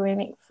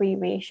hyperemic free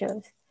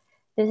ratios.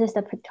 This is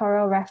the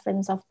pictorial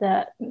reference of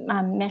the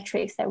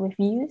metrics that we've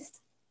used.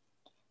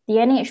 The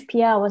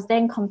NHPR was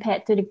then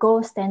compared to the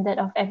gold standard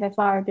of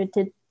FFR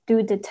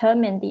to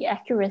determine the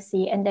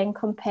accuracy, and then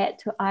compared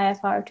to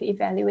IFR to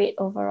evaluate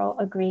overall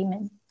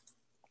agreement.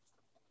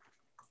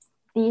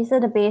 These are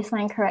the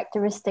baseline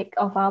characteristics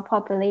of our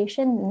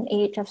population: an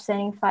age of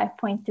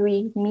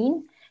 75.3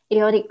 mean,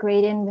 aortic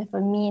gradient with a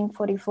mean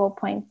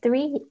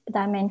 44.3,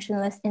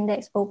 dimensionless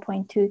index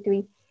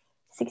 0.23.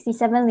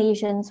 67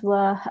 lesions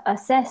were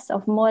assessed,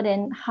 of more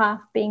than half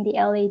being the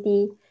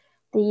LAD.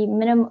 The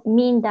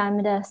mean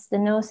diameter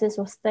stenosis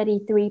was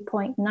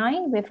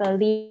 33.9 with a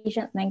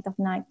lesion length of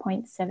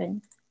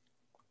 9.7.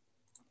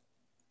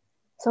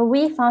 So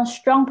we found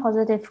strong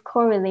positive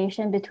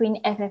correlation between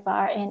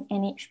FFR and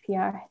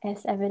NHPR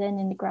as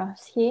evident in the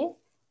graphs here.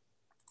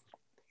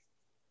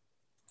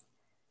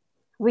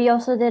 We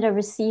also did a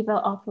receiver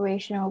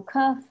operational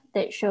curve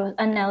that showed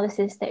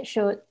analysis that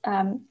showed,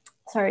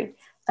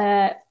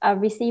 a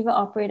receiver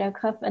operator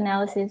curve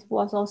analysis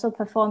was also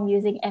performed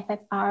using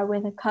FFR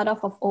with a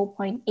cutoff of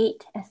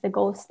 0.8 as the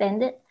gold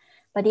standard,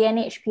 but the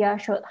NHPR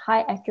showed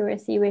high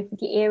accuracy with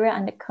the area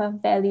under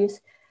curve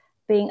values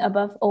being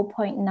above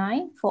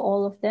 0.9 for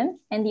all of them,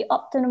 and the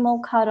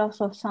optimal cutoffs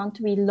were found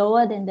to be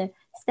lower than the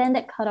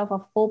standard cutoff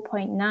of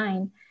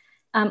 0.89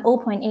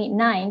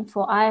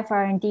 for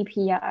IFR and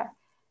DPR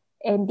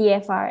and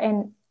DFR,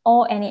 and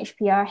all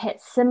NHPR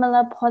had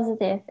similar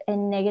positive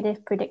and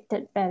negative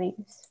predicted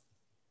values.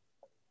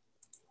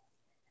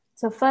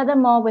 So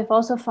furthermore, we've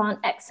also found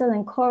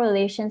excellent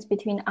correlations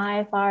between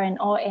IFR and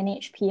all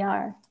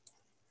NHPR.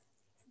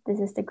 This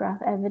is the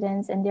graph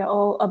evidence, and they're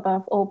all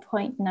above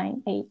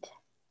 0.98,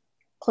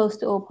 close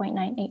to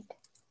 0.98.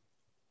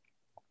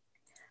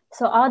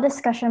 So our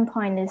discussion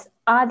point is,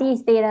 are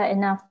these data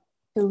enough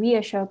to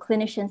reassure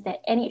clinicians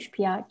that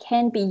NHPR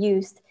can be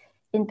used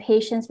in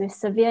patients with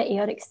severe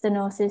aortic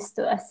stenosis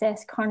to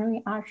assess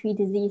coronary artery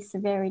disease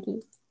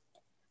severity?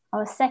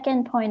 Our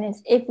second point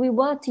is, if we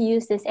were to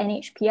use this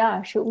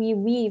NHPR, should we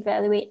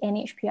reevaluate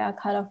NHPR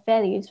cutoff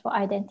values for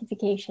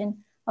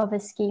identification of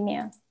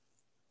ischemia?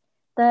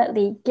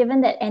 Thirdly, given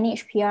that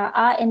NHPR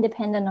are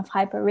independent of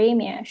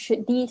hyperemia,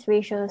 should these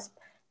ratios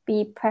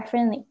be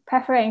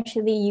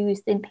preferentially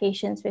used in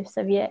patients with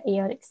severe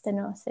aortic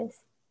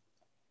stenosis?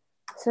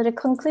 So the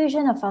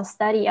conclusion of our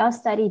study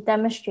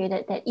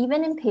demonstrated that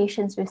even in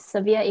patients with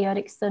severe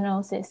aortic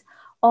stenosis,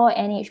 all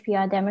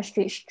NHPR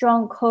demonstrate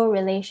strong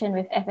correlation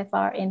with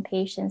FFR in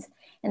patients,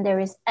 and there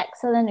is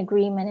excellent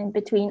agreement in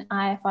between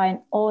IFR and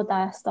all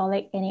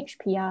diastolic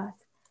NHPRs.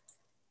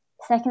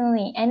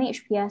 Secondly,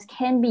 NHPRs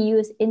can be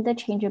used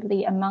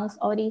interchangeably amongst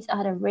all these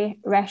other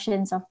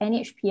rations of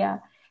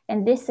NHPR,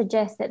 and this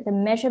suggests that the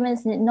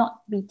measurements need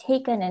not be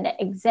taken at the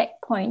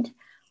exact point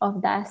of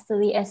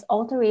diastole, as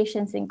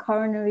alterations in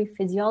coronary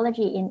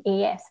physiology in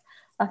AS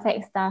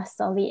affects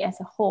diastole as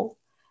a whole.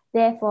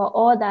 Therefore,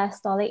 all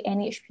diastolic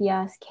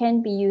NHPRs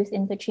can be used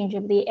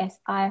interchangeably as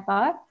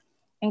IFR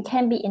and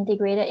can be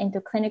integrated into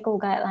clinical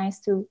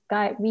guidelines to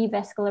guide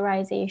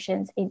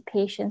revascularizations in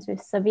patients with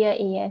severe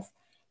AS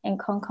and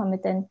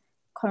concomitant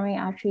coronary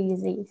artery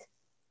disease.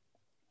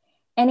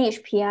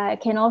 NHPR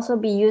can also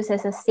be used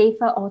as a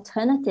safer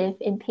alternative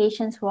in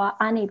patients who are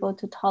unable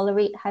to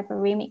tolerate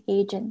hyperemic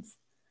agents.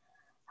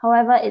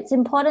 However, it's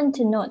important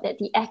to note that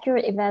the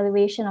accurate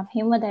evaluation of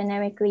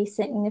hemodynamically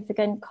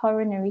significant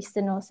coronary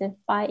stenosis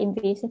by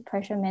invasive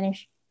pressure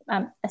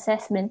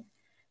assessment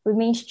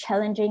remains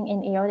challenging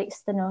in aortic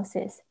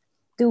stenosis.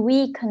 Do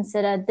we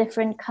consider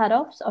different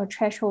cutoffs or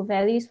threshold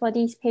values for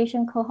these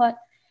patient cohort?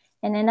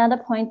 And another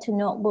point to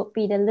note would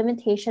be the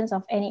limitations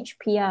of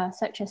NHPR,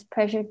 such as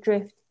pressure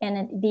drift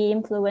and the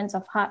influence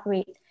of heart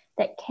rate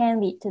that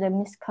can lead to the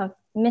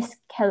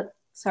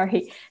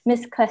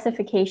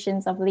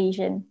misclassifications of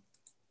lesion.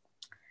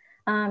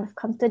 I've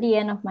come to the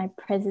end of my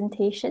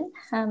presentation.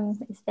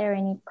 Is there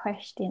any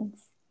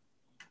questions?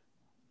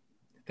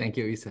 Thank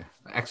you, Isa.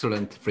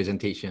 Excellent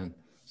presentation.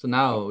 So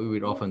now we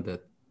will open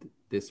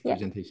this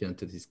presentation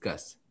to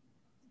discuss.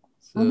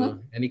 So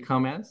any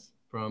comments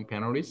from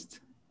panelists?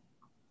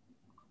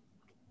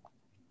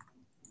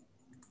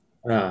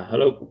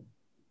 Hello.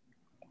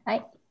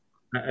 Hi.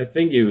 I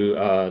think you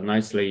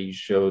nicely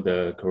show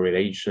the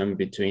correlation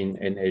between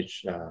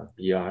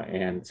NHPR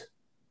and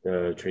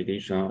the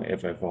traditional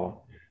FFR.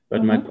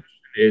 But my question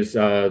is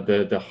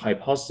the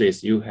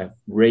hypothesis you have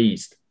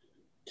raised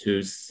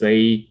to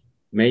say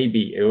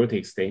maybe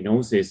aortic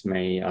stenosis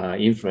may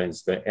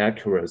influence the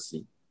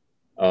accuracy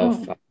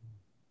of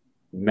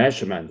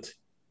measurement.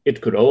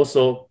 It could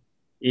also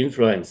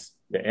influence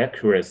the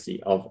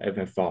accuracy of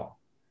FFR.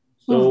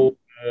 So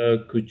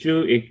could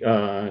you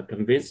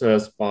convince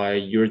us by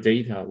your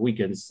data we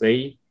can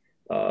say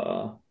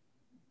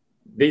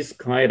this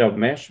kind of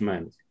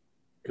measurement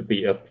could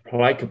be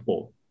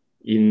applicable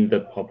in the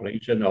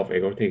population of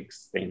aortic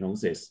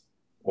stenosis,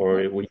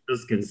 or we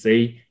just can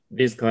say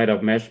this kind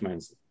of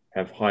measurements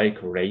have high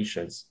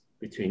correlations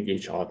between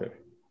each other?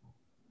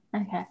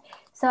 Okay,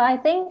 so I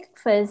think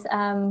first,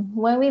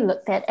 when we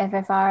looked at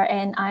FFR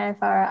and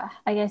IFR,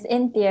 I guess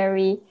in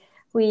theory,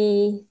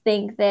 we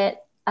think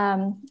that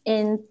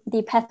in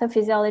the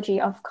pathophysiology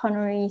of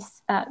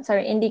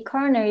in the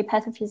coronary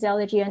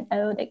pathophysiology and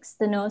aortic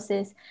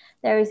stenosis,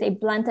 there is a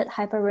blunted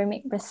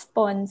hyperemic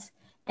response,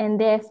 and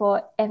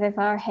therefore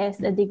FFR has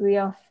a degree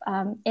of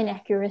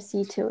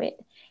inaccuracy to it.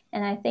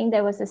 And I think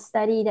there was a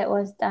study that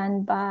was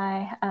done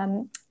by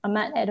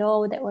Ahmad et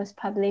al. That was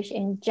published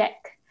in JACC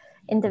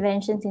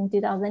Interventions in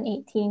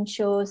 2018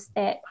 shows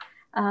that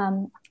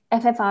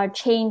FFR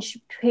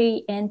changed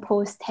pre and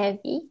post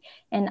TAVI,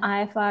 and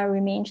IFR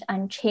remains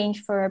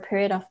unchanged for a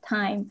period of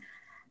time.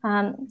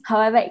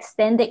 However,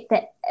 extending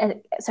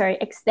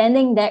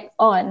that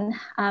on,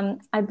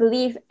 I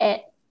believe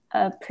at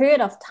a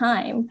period of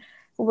time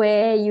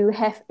where you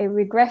have a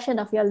regression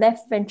of your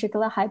left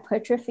ventricular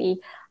hypertrophy,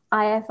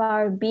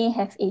 IFR may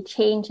have a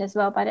change as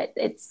well, but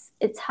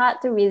it's hard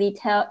to really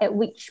tell at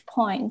which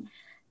point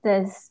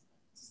does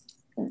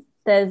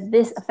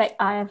this affect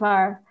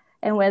IFR,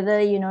 and whether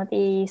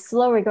the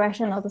slow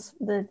regression or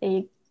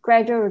the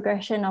gradual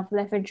regression of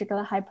left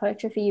ventricular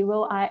hypertrophy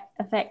will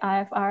affect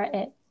IFR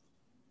at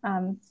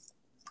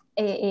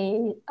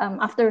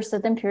after a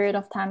certain period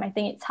of time. I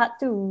think it's hard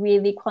to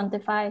really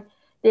quantify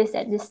this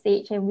at this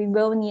stage, and we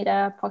will need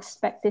a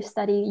prospective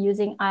study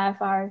using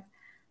IFR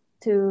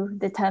to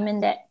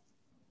determine that.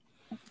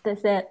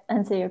 Does that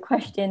answer your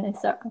question?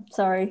 I'm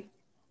sorry.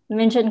 You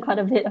mentioned quite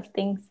a bit of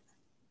things.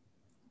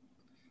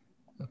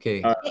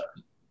 Okay.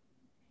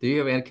 Do you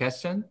have any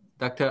question,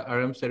 Dr.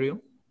 Aramsareewong?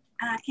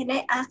 Can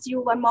I ask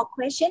you one more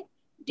question?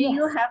 Do Yes.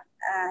 you have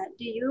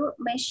do you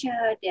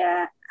measure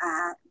the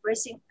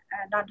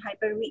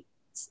non-hyperaemic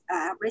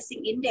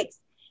resting index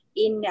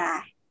in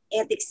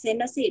aortic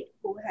stenosis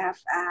who have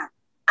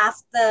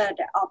after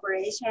the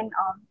operation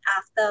or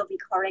after we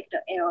correct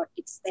the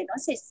aortic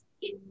stenosis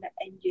in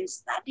your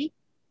study?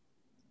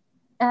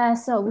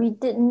 So we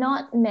did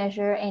not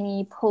measure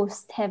any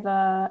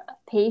post-TAVR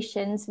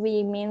patients.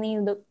 We mainly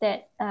looked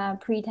at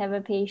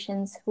pre-TAVR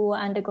patients who were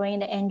undergoing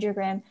the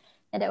angiogram,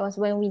 and that was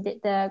when we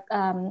did the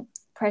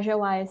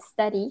pressure-wise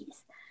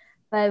studies.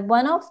 But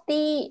one of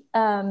the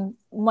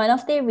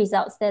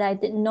results that I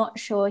did not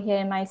show here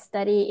in my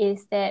study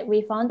is that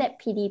we found that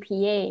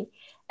PDPA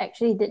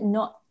actually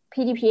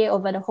PDPA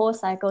over the whole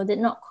cycle did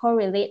not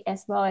correlate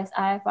as well as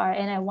IFR,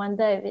 and I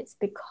wonder if it's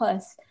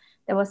because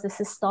there was a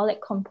systolic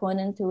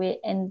component to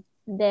it, and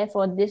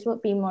therefore this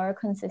would be more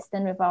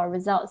consistent with our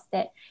results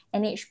that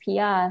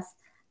NHPRs,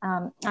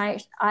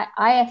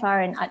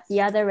 IFR and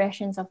the other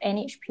rations of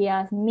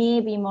NHPRs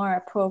may be more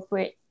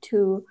appropriate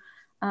to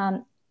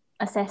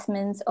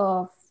assessments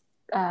of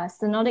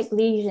stenotic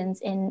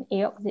lesions in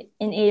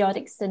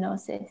aortic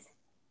stenosis.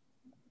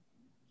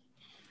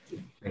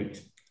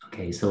 Great.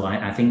 Okay, so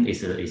I think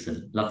it's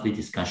a lovely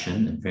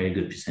discussion, a very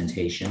good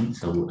presentation.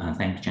 So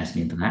thank you,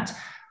 Jasmine, for that.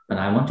 But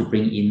I want to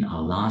bring in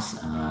our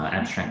last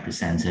abstract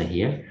presenter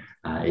here,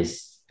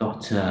 is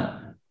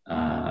Dr.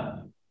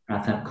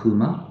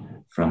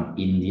 Prathapkumar from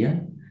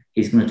India.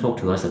 He's going to talk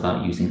to us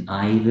about using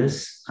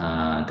IVUS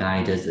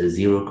guided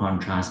zero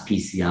contrast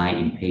PCI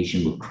in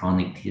patients with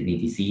chronic kidney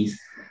disease,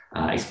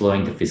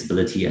 exploring the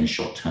feasibility and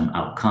short-term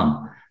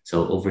outcome.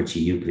 So over to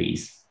you,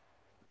 please.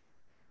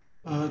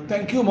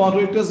 Thank you,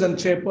 moderators and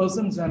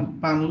chairpersons and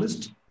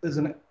panelists. There's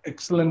an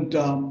excellent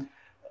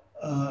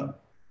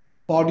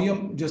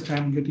podium just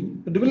I'm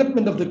getting. The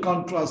development of the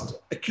contrast,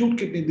 acute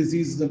kidney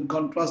diseases and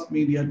contrast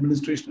media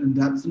administration in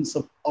the absence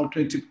of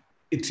alternative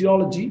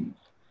etiology,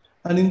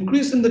 an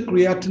increase in the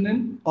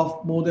creatinine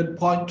of more than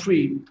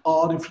 0.3,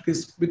 or if it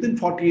is within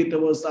 48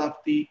 hours after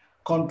the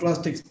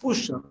contrast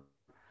exposure,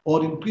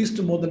 or increase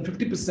to more than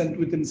 50%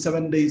 within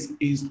 7 days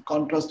is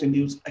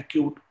contrast-induced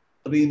acute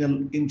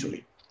renal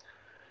injury.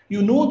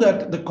 You know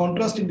that the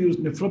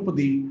contrast-induced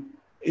nephropathy,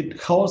 it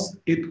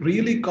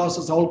really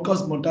causes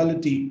all-cause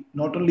mortality,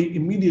 not only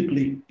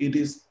immediately, it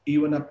is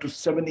even up to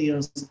 7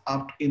 years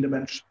after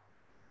intervention.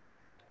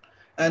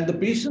 And the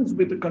patients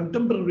with the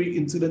contemporary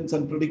incidence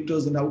and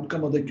predictors and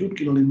outcome of the acute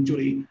kidney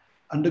injury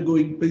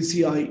undergoing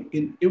PCI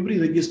in every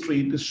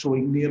registry, it is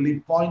showing nearly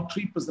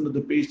 0.3% of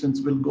the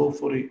patients will go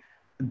for a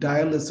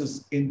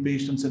dialysis in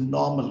patients in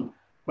normal.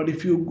 But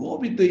if you go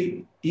with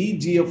the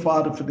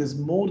eGFR, if it is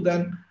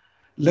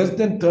less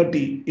than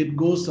 30, it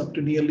goes up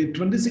to nearly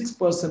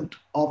 26%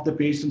 of the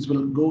patients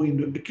will go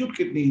into acute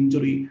kidney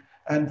injury,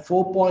 and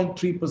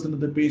 4.3% of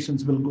the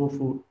patients will go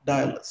for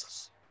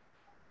dialysis.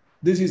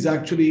 This is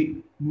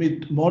actually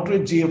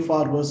moderate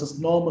GFR versus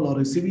normal,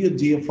 or a severe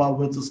GFR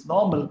versus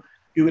normal.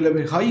 You will have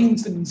a high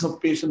incidence of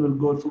patients will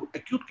go through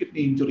acute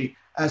kidney injury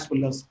as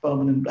well as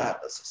permanent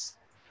dialysis.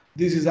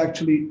 This is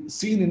actually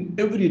seen in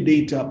every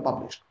data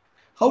published.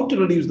 How to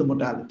reduce the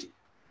mortality?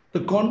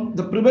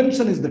 The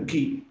prevention is the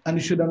key, and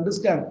you should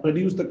understand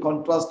reduce the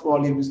contrast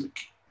volume is the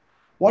key.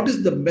 What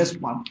is the best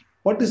one?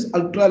 What is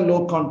ultra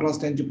low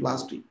contrast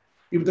angioplasty?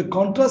 If the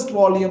contrast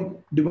volume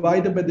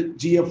divided by the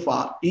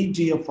GFR,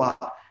 eGFR,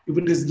 if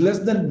it is less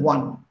than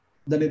 1,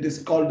 then it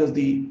is called as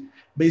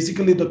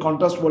basically the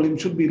contrast volume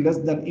should be less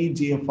than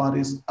eGFR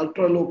is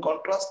ultra low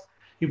contrast.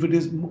 If it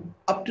is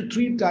up to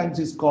 3 times,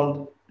 it's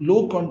called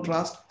low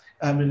contrast.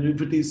 And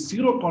if it is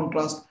zero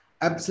contrast,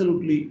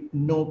 absolutely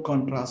no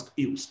contrast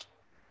used.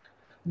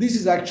 This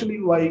is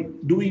actually why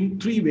doing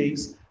 3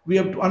 ways. We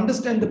have to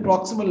understand the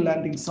proximal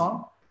landing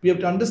zone. We have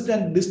to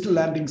understand distal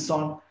landing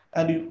zone.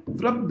 And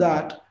from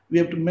that, we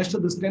have to measure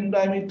the stent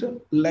diameter,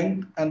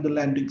 length, and the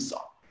landing zone.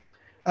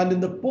 And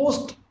in the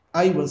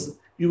post-IVUS,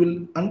 you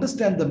will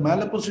understand the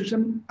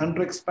malapposition,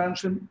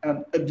 under-expansion,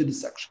 and edge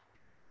dissection.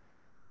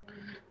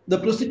 The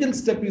procedural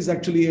step is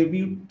actually,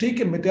 we take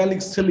a metallic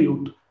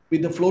solute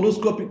with the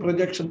fluoroscopic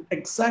projection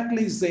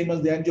exactly same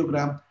as the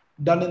angiogram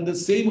done in the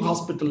same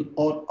hospital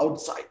or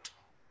outside.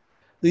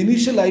 The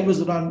initial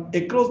IVUS run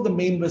across the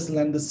main vessel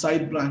and the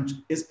side branch,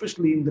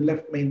 especially in the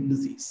left main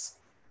disease.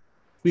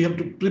 We have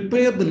to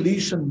prepare the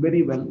lesion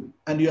very well,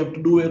 and you have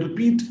to do a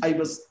repeat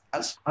IVUS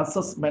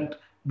assessment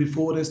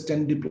before a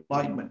stent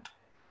deployment.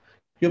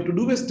 You have to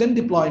do a stent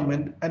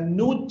deployment and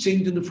no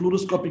change in the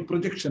fluoroscopic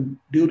projection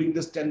during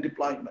the stent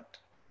deployment.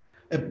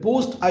 A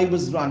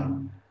post-IVUS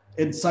run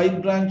in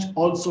side branch,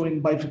 also in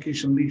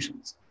bifurcation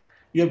lesions.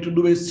 You have to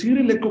do a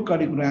serial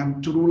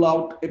echocardiogram to rule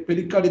out a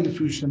pericardial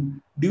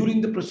effusion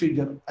during the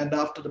procedure and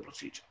after the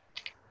procedure.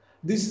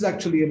 This is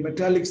actually a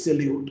metallic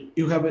solute.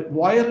 You have a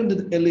wire in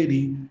the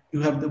LED,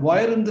 you have the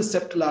wire in the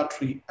septal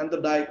artery and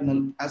the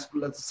diagonal as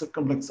well as the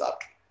circumflex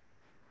artery.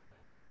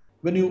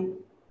 When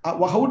you,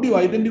 how do you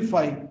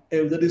identify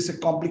if there is a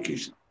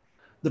complication?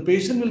 The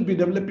patient will be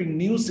developing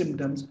new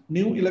symptoms,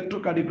 new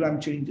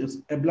electrocardiogram changes,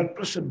 a blood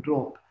pressure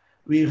drop.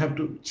 We have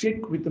to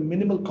check with the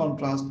minimal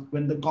contrast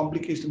when the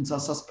complications are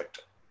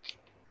suspected.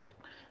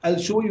 I'll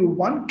show you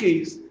one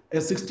case, a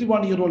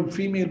 61-year-old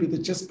female with a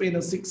chest pain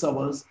of 6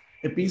 hours,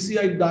 a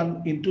PCI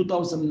done in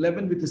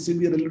 2011 with a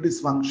severe liver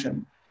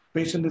dysfunction.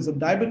 Patient is a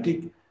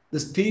diabetic, the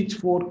stage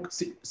 4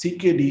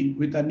 CKD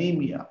with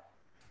anemia.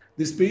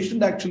 This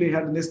patient actually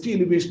had an ST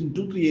elevation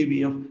 2-3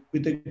 AVF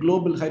with a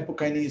global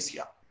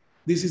hypokinesia.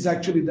 This is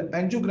actually the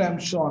angiogram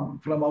shown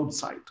from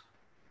outside.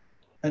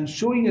 And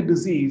showing a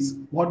disease,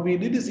 what we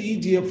did is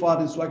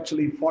eGFR is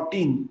actually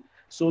 14.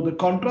 So the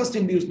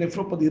contrast-induced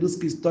nephropathy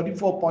risk is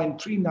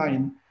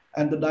 34.39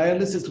 and the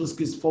dialysis risk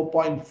is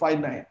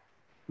 4.59.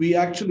 We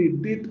actually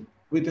did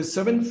with a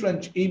 7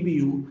 French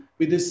EBU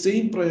with the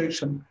same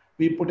projection,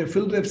 we put a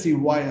Philrepsi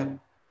wire.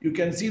 You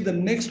can see the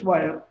next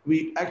wire,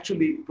 we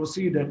actually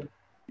proceeded.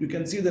 You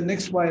can see the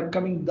next wire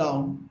coming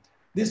down.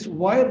 This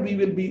wire we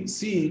will be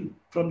seeing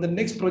from the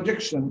next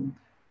projection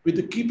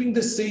with keeping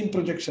the same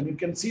projection. You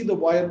can see the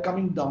wire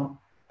coming down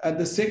and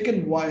the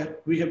second wire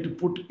we have to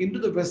put into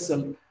the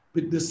vessel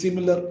with the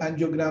similar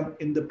angiogram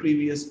in the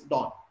previous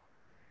dot.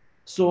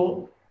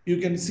 So you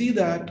can see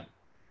that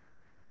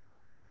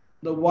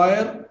the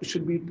wire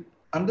should be,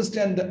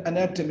 understand the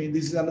anatomy.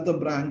 This is another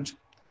branch.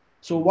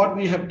 So what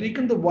we have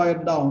taken the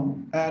wire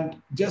down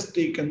and just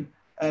taken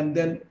and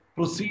then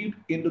proceed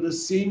into the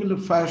similar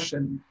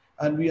fashion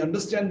and we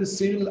understand the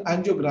similar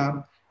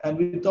angiogram and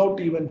without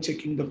even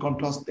checking the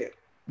contrast there.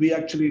 We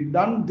actually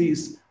done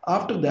this.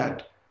 After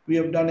that, we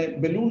have done a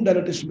balloon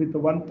dilatation with a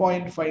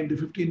 1.5 to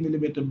 15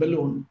 millimeter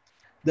balloon.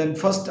 Then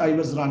first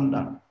IVUS run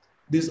done.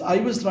 This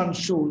IVUS run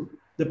shows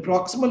the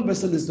proximal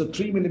vessel is the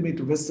 3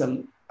 millimeter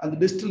vessel and the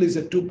distal is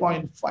a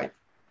 2.5.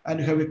 And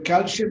you have a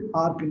calcium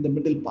arc in the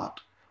middle part.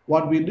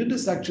 What we did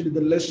is actually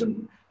the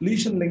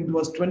lesion length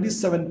was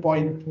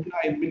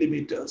 27.9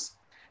 millimeters.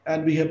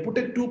 And we have put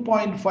a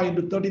 2.5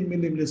 to 13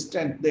 millimeter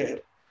stent there.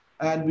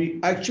 And we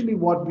actually,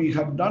 what we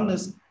have done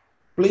is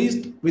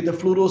placed with the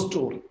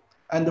fluorostore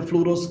and the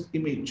fluoros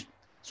image.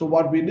 So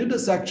what we did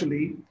is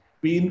actually,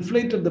 we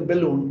inflated the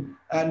balloon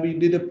and we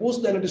did a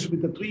post dilatation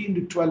with a 3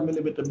 into 12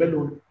 millimeter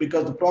balloon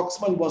because the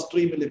proximal was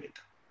 3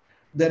 millimeter.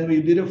 Then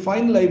we did a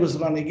final IVUS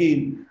run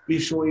again. We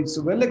show it's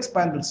a well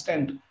expanded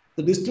stent.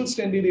 The distal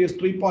stent area is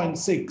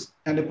 3.6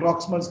 and the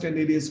proximal stent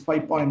area is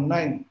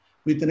 5.9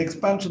 with an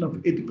expansion of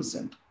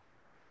 80%.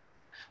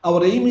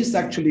 Our aim is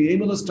actually,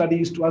 aim of the study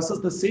is to assess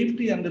the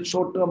safety and the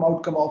short-term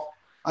outcome of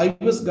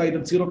IVUS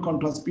guided zero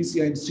contrast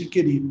PCI and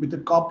CKD with a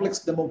complex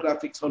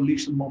demographics or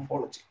lesion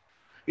morphology.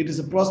 It is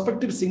a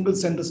prospective single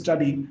center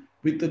study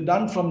with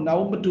done from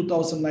November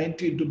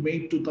 2019 to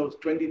May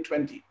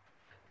 2020.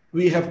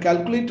 We have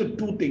calculated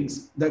two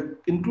things, the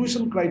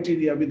inclusion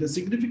criteria with a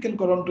significant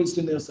coronary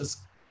stenosis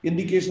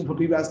indication for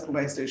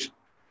revascularization.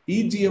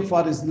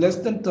 eGFR is less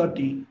than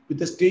 30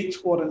 with a stage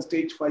 4 and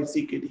stage 5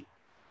 CKD.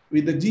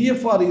 With the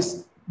GFR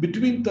is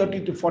between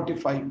 30 to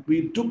 45,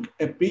 we took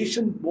a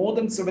patient more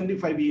than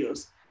 75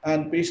 years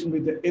and patient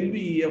with the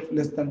LVEF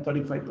less than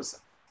 35%.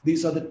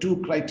 These are the two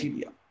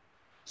criteria.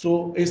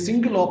 So a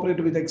single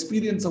operator with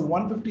experience of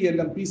 150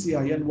 LM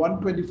PCI and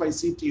 125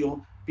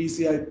 CTO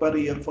PCI per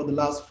year for the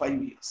last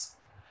 5 years.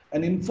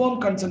 An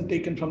informed consent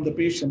taken from the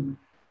patient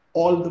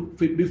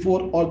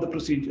before all the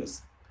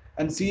procedures.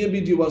 And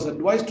CABG was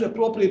advised to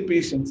appropriate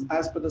patients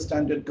as per the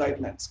standard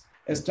guidelines.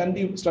 A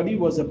study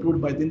was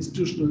approved by the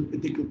Institutional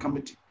Ethical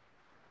Committee.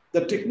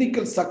 The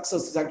technical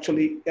success is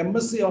actually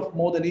MSA of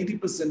more than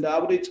 80%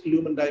 average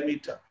lumen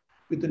diameter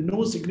with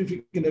no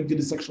significant FG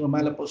dissection or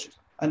malapposition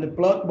and a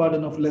plaque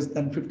burden of less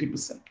than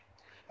 50%.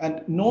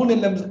 And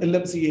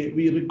non-LMCA,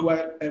 we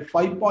require a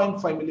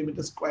 5.5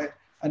 millimeter square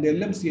and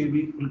LMCA,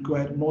 we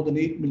require more than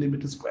 8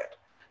 millimeter square.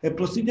 A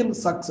procedural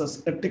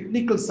success, a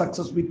technical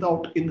success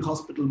without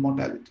in-hospital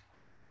mortality.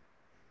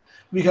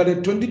 We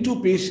had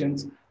 22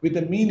 patients with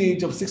a mean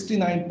age of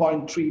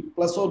 69.3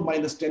 plus or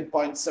minus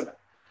 10.7.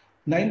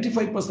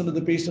 95% of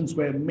the patients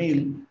were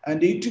male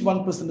and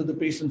 81% of the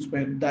patients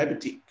were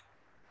diabetic.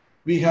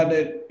 We had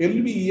a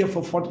LVEF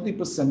of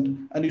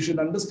 43%, and you should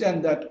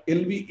understand that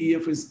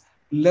LVEF is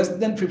less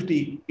than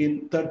 50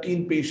 in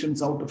 13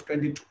 patients out of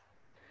 22.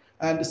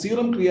 And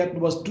serum creatinine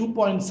was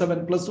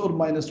 2.7 plus or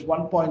minus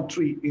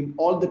 1.3 in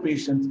all the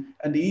patients,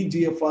 and the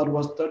eGFR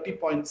was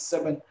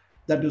 30.7,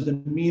 that is the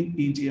mean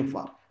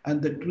eGFR.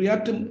 And the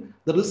creatinine,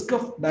 the risk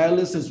of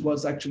dialysis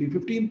was actually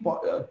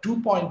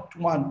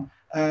 2.1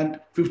 and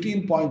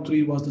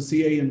 15.3 was the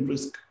CIN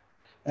risk.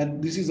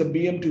 And this is a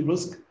BMT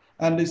risk.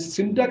 And the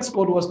syntax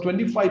score was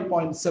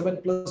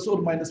 25.7 plus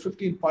or minus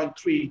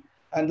 15.3.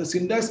 And the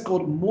syntax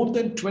score more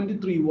than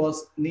 23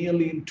 was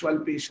nearly in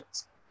 12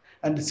 patients.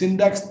 And the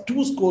syntax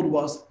 2 score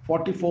was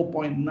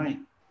 44.9.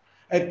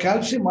 A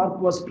calcium arc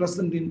was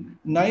present in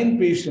 9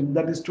 patients,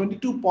 that is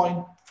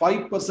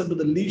 22.5% of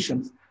the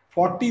lesions,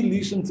 40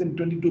 lesions in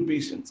 22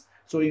 patients.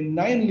 So in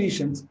 9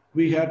 lesions,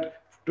 we had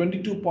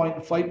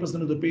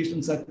 22.5% of the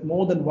patients at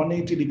more than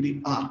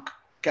 180-degree arc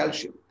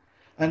calcium.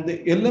 And the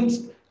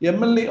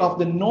MLA of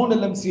the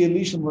non-LMCA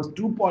lesion was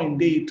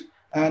 2.8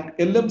 and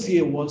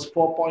LMCA was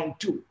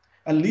 4.2.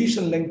 And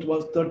lesion length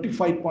was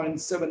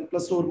 35.7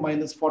 plus or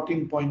minus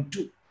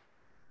 14.2.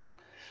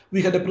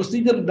 We had a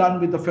procedure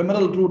done with the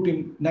femoral root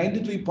in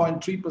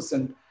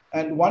 93.3%,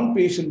 and 1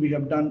 patient we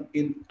have done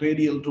in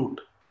radial root.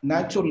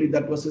 Naturally,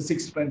 that was a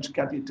 6 French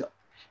catheter.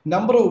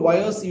 Number of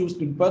wires used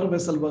in per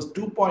vessel was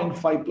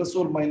 2.5 plus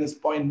or minus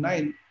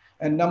 0.9,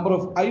 and number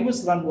of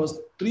IVs run was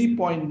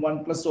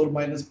 3.1 plus or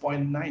minus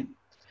 0.9.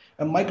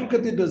 A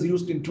microcatheter is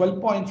used in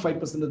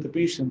 12.5% of the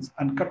patients,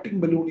 and cutting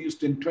balloon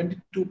used in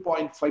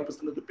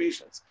 22.5% of the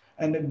patients,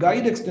 and a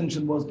guide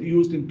extension was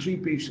used in 3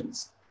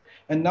 patients.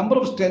 And number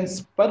of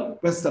stents per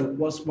vessel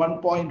was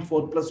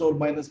 1.4 plus or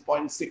minus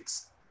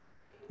 0.6.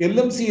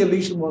 LMCA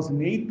lesion was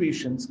in 8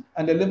 patients,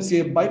 and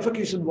LMCA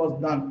bifurcation was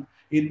done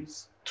in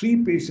 3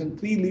 patients,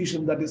 3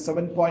 lesions, that is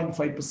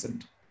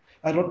 7.5%.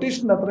 A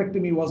rotational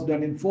atherectomy was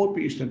done in 4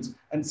 patients,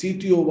 and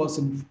CTO was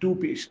in 2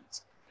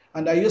 patients.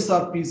 And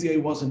ISR PCI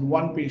was in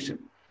 1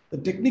 patient. The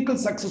technical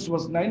success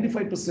was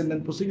 95%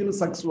 and procedural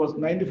success was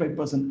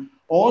 95%.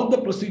 All the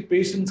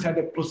patients had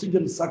a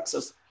procedural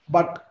success,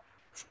 but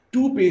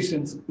 2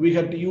 patients, we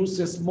had to use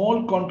a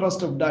small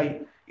contrast of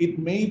dye. It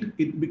made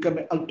it become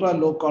an ultra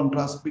low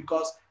contrast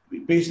because the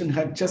patient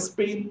had chest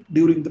pain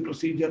during the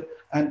procedure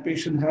and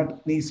patient had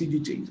an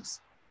ECG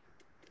changes.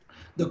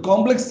 The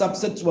complex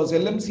subsets was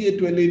LMCA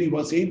to LAD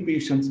was 8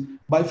 patients,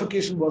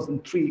 bifurcation was in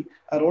 3,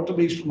 a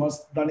rotation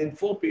was done in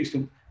 4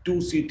 patients, 2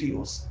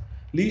 CTOs.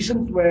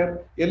 Lesions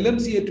were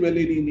LMCA to LAD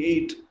in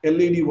 8,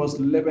 LAD was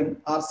 11,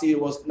 RCA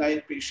was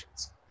 9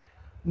 patients.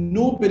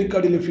 No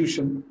pericardial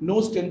effusion, no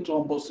stent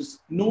thrombosis,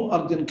 no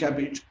urgent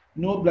CABG,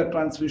 no blood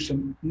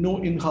transfusion, no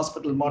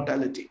in-hospital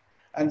mortality.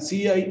 And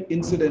CI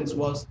incidence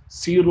was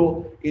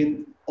 0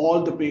 in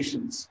all the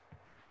patients.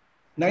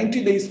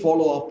 90 days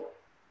follow-up,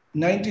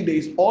 90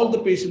 days, all the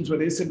patients were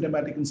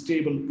asymptomatic and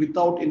stable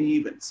without any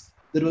events.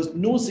 There was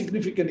no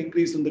significant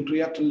increase in the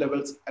creatinine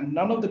levels and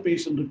none of the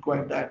patients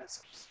required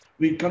dialysis.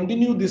 We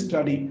continued this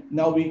study.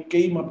 Now we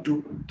came up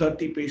to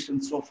 30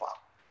 patients so far.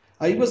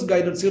 IVS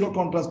guided zero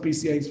contrast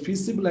PCI is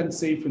feasible and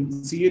safe in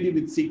CAD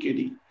with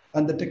CKD,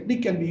 and the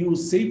technique can be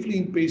used safely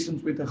in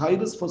patients with a high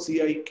risk for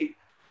CIK,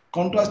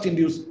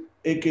 contrast-induced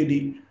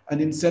AKD, and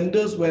in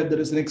centers where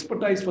there is an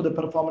expertise for the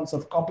performance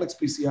of complex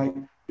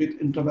PCI with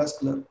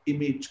intravascular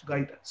image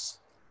guidance.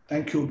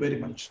 Thank you very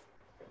much.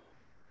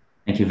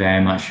 Thank you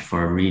very much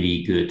for a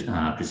really good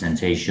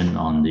presentation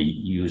on the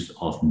use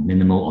of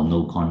minimal or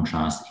no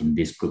contrast in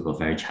this group of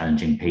very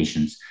challenging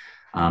patients.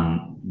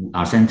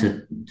 Our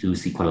center do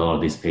see quite a lot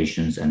of these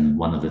patients, and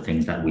one of the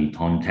things that we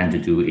tend to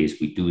do is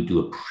we do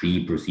a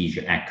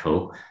pre-procedure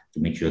echo to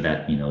make sure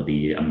that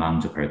the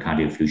amount of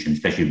pericardial effusion,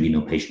 especially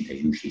renal patients, are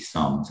usually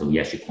some. So we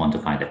actually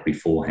quantify that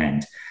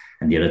beforehand.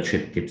 And the other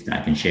tips that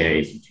I can share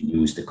is to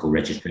use the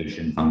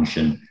co-registration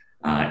function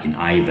in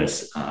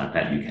IVUS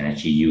that you can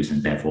actually use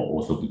and therefore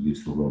also be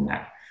used for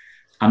ROMAC.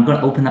 I'm going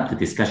to open up the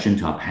discussion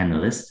to our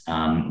panelists.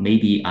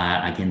 Maybe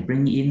I can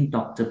bring in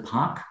Dr.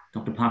 Park.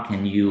 Dr. Park, do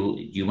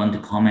you want to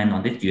comment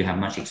on this? Do you have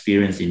much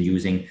experience in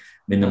using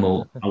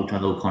minimal, ultra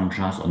low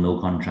contrast or no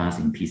contrast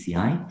in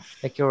PCI?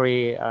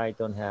 Actually, I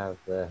don't have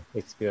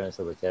experience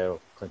of zero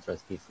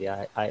contrast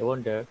PCI. I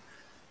wonder,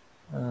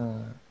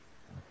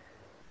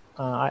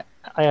 I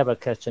have a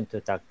question to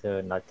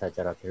Dr.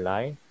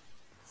 Natarajapillai.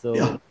 So,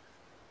 yeah.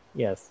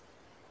 Yes,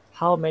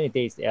 how many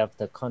days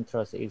after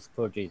contrast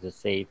exposure is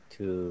safe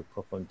to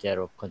perform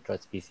zero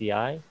contrast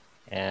PCI?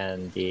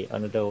 And the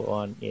another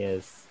one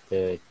is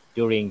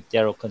during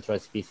zero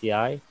contrast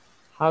PCI,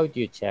 how do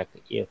you check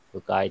if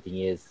the guiding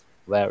is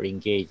well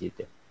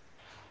engaged?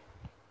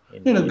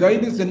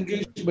 Guide is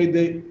engaged by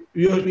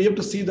you have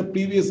to see the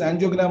previous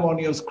angiogram on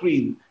your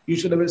screen. You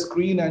should have a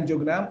screen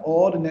angiogram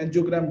or an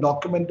angiogram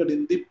documented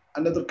in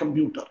another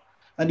computer.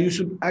 And you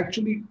should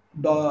actually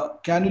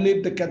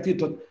cannulate the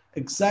catheter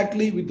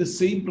exactly with the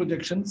same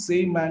projection,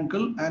 same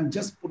angle, and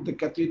just put the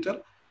catheter.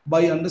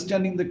 By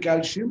understanding the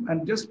calcium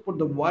and just put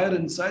the wire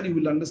inside, you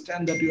will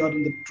understand that you are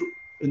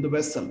in the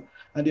vessel.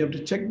 And you have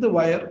to check the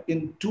wire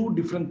in 2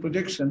 different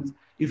projections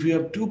if you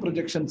have 2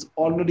 projections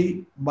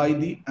already by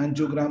the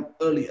angiogram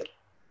earlier.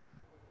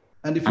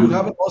 And if you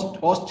have a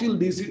osteal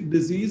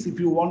disease, if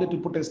you wanted to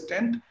put a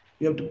stent,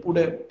 you have to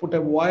put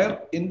a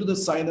wire into the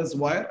sinus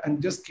wire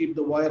and just keep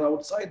the wire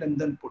outside and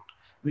then put.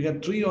 We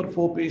had 3 or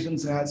 4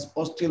 patients who has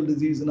osteal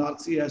disease in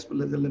RCA as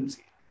well as LMC.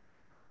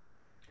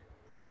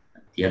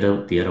 The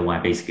other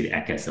one basically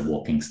acts as a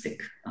walking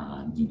stick,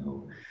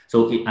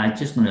 So I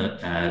just want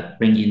to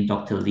bring in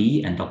Dr.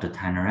 Lee and Dr.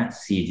 Tanyarat,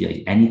 see if there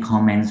are any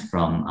comments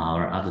from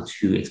our other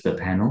 2 expert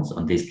panels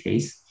on this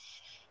case.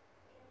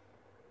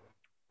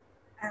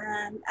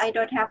 I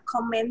don't have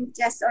comment,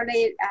 just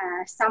only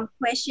some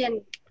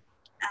question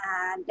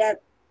that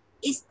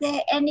is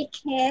there any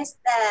case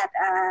that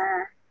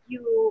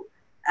you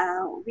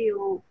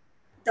will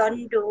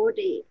don't do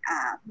the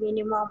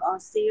minimum or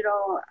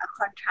zero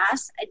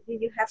contrast, do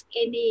you have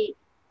any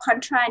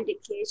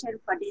contraindication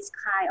for this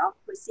kind of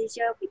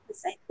procedure?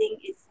 Because I think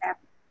it's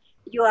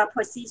your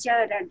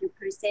procedure that you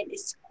present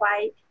is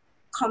quite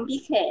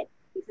complicated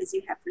because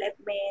you have left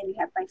main, you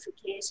have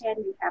bifurcation,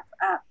 you have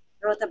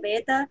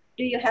rotator.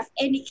 Do you have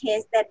any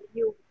case that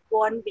you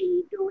won't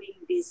be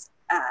doing this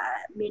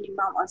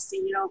minimum or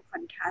zero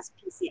contrast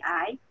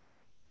PCI?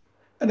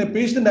 And a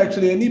patient,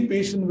 actually, any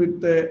patient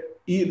with the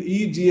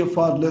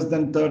eGFR less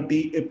than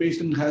 30, a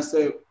patient has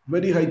a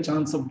very high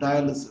chance of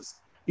dialysis.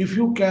 If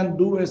you can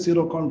do a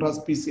zero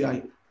contrast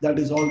PCI, that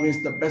is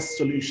always the best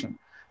solution.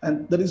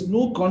 And there is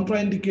no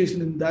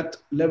contraindication in that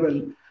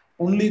level.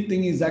 Only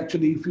thing is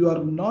actually if you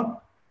are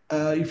not,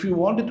 if you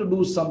wanted to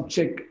do some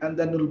check and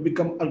then it will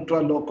become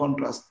ultra low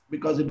contrast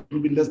because it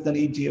will be less than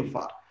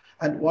eGFR.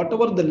 And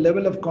whatever the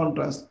level of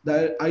contrast,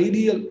 the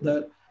ideal,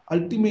 the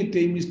ultimate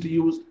aim is to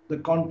use the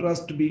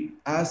contrast to be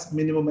as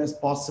minimum as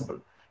possible.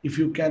 If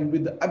you can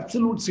with the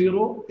absolute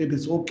zero, it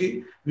is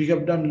okay. We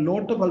have done a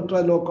lot of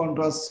ultra low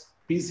contrast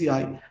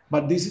PCI,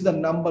 but this is the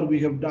number we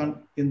have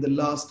done in the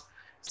last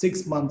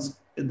 6 months.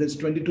 There's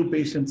 22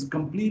 patients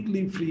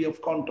completely free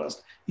of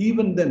contrast.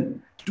 Even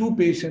then, 2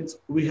 patients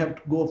we have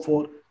to go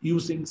for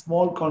using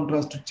small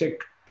contrast to check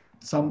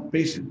some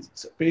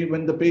patients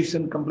when the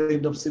patient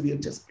complained of severe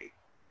chest pain.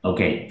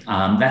 Okay,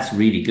 that's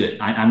really good.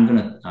 I'm going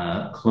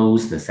to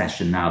close the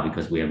session now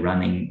because we are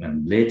running a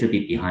little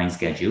bit behind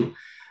schedule.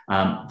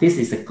 This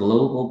is a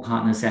global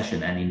partner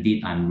session, and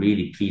indeed, I'm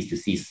really pleased to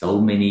see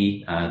so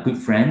many good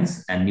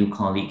friends and new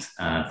colleagues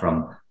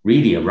from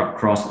really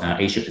across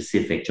Asia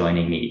Pacific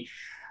joining me.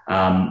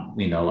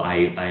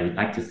 I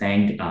like to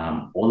thank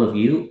all of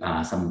you.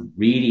 Some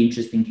really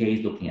interesting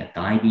case looking at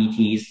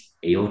diabetes,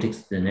 aortic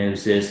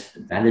stenosis,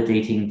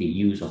 validating the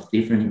use of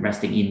different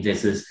resting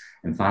indices,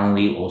 and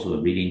finally, also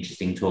a really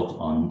interesting talk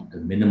on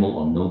minimal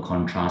or no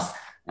contrast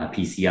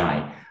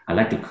PCI. I'd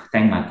like to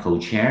thank my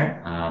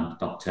co-chair,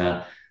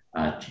 Dr.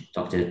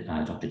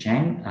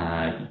 Chang,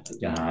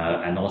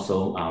 and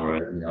also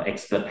our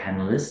expert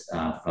panelists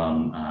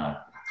from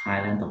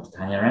Thailand, Dr.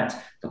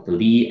 Tanyarat, Dr.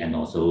 Lee, and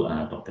also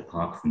Dr.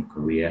 Park from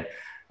Korea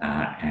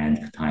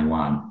and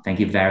Taiwan.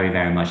 Thank you very,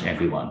 very much,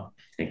 everyone.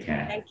 Take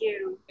care. Thank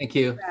you. Thank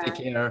you. Bye. Take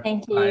care.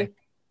 Thank you. Bye.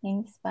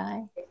 Thanks.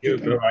 Bye. Thank you.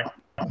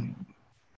 Bye-bye.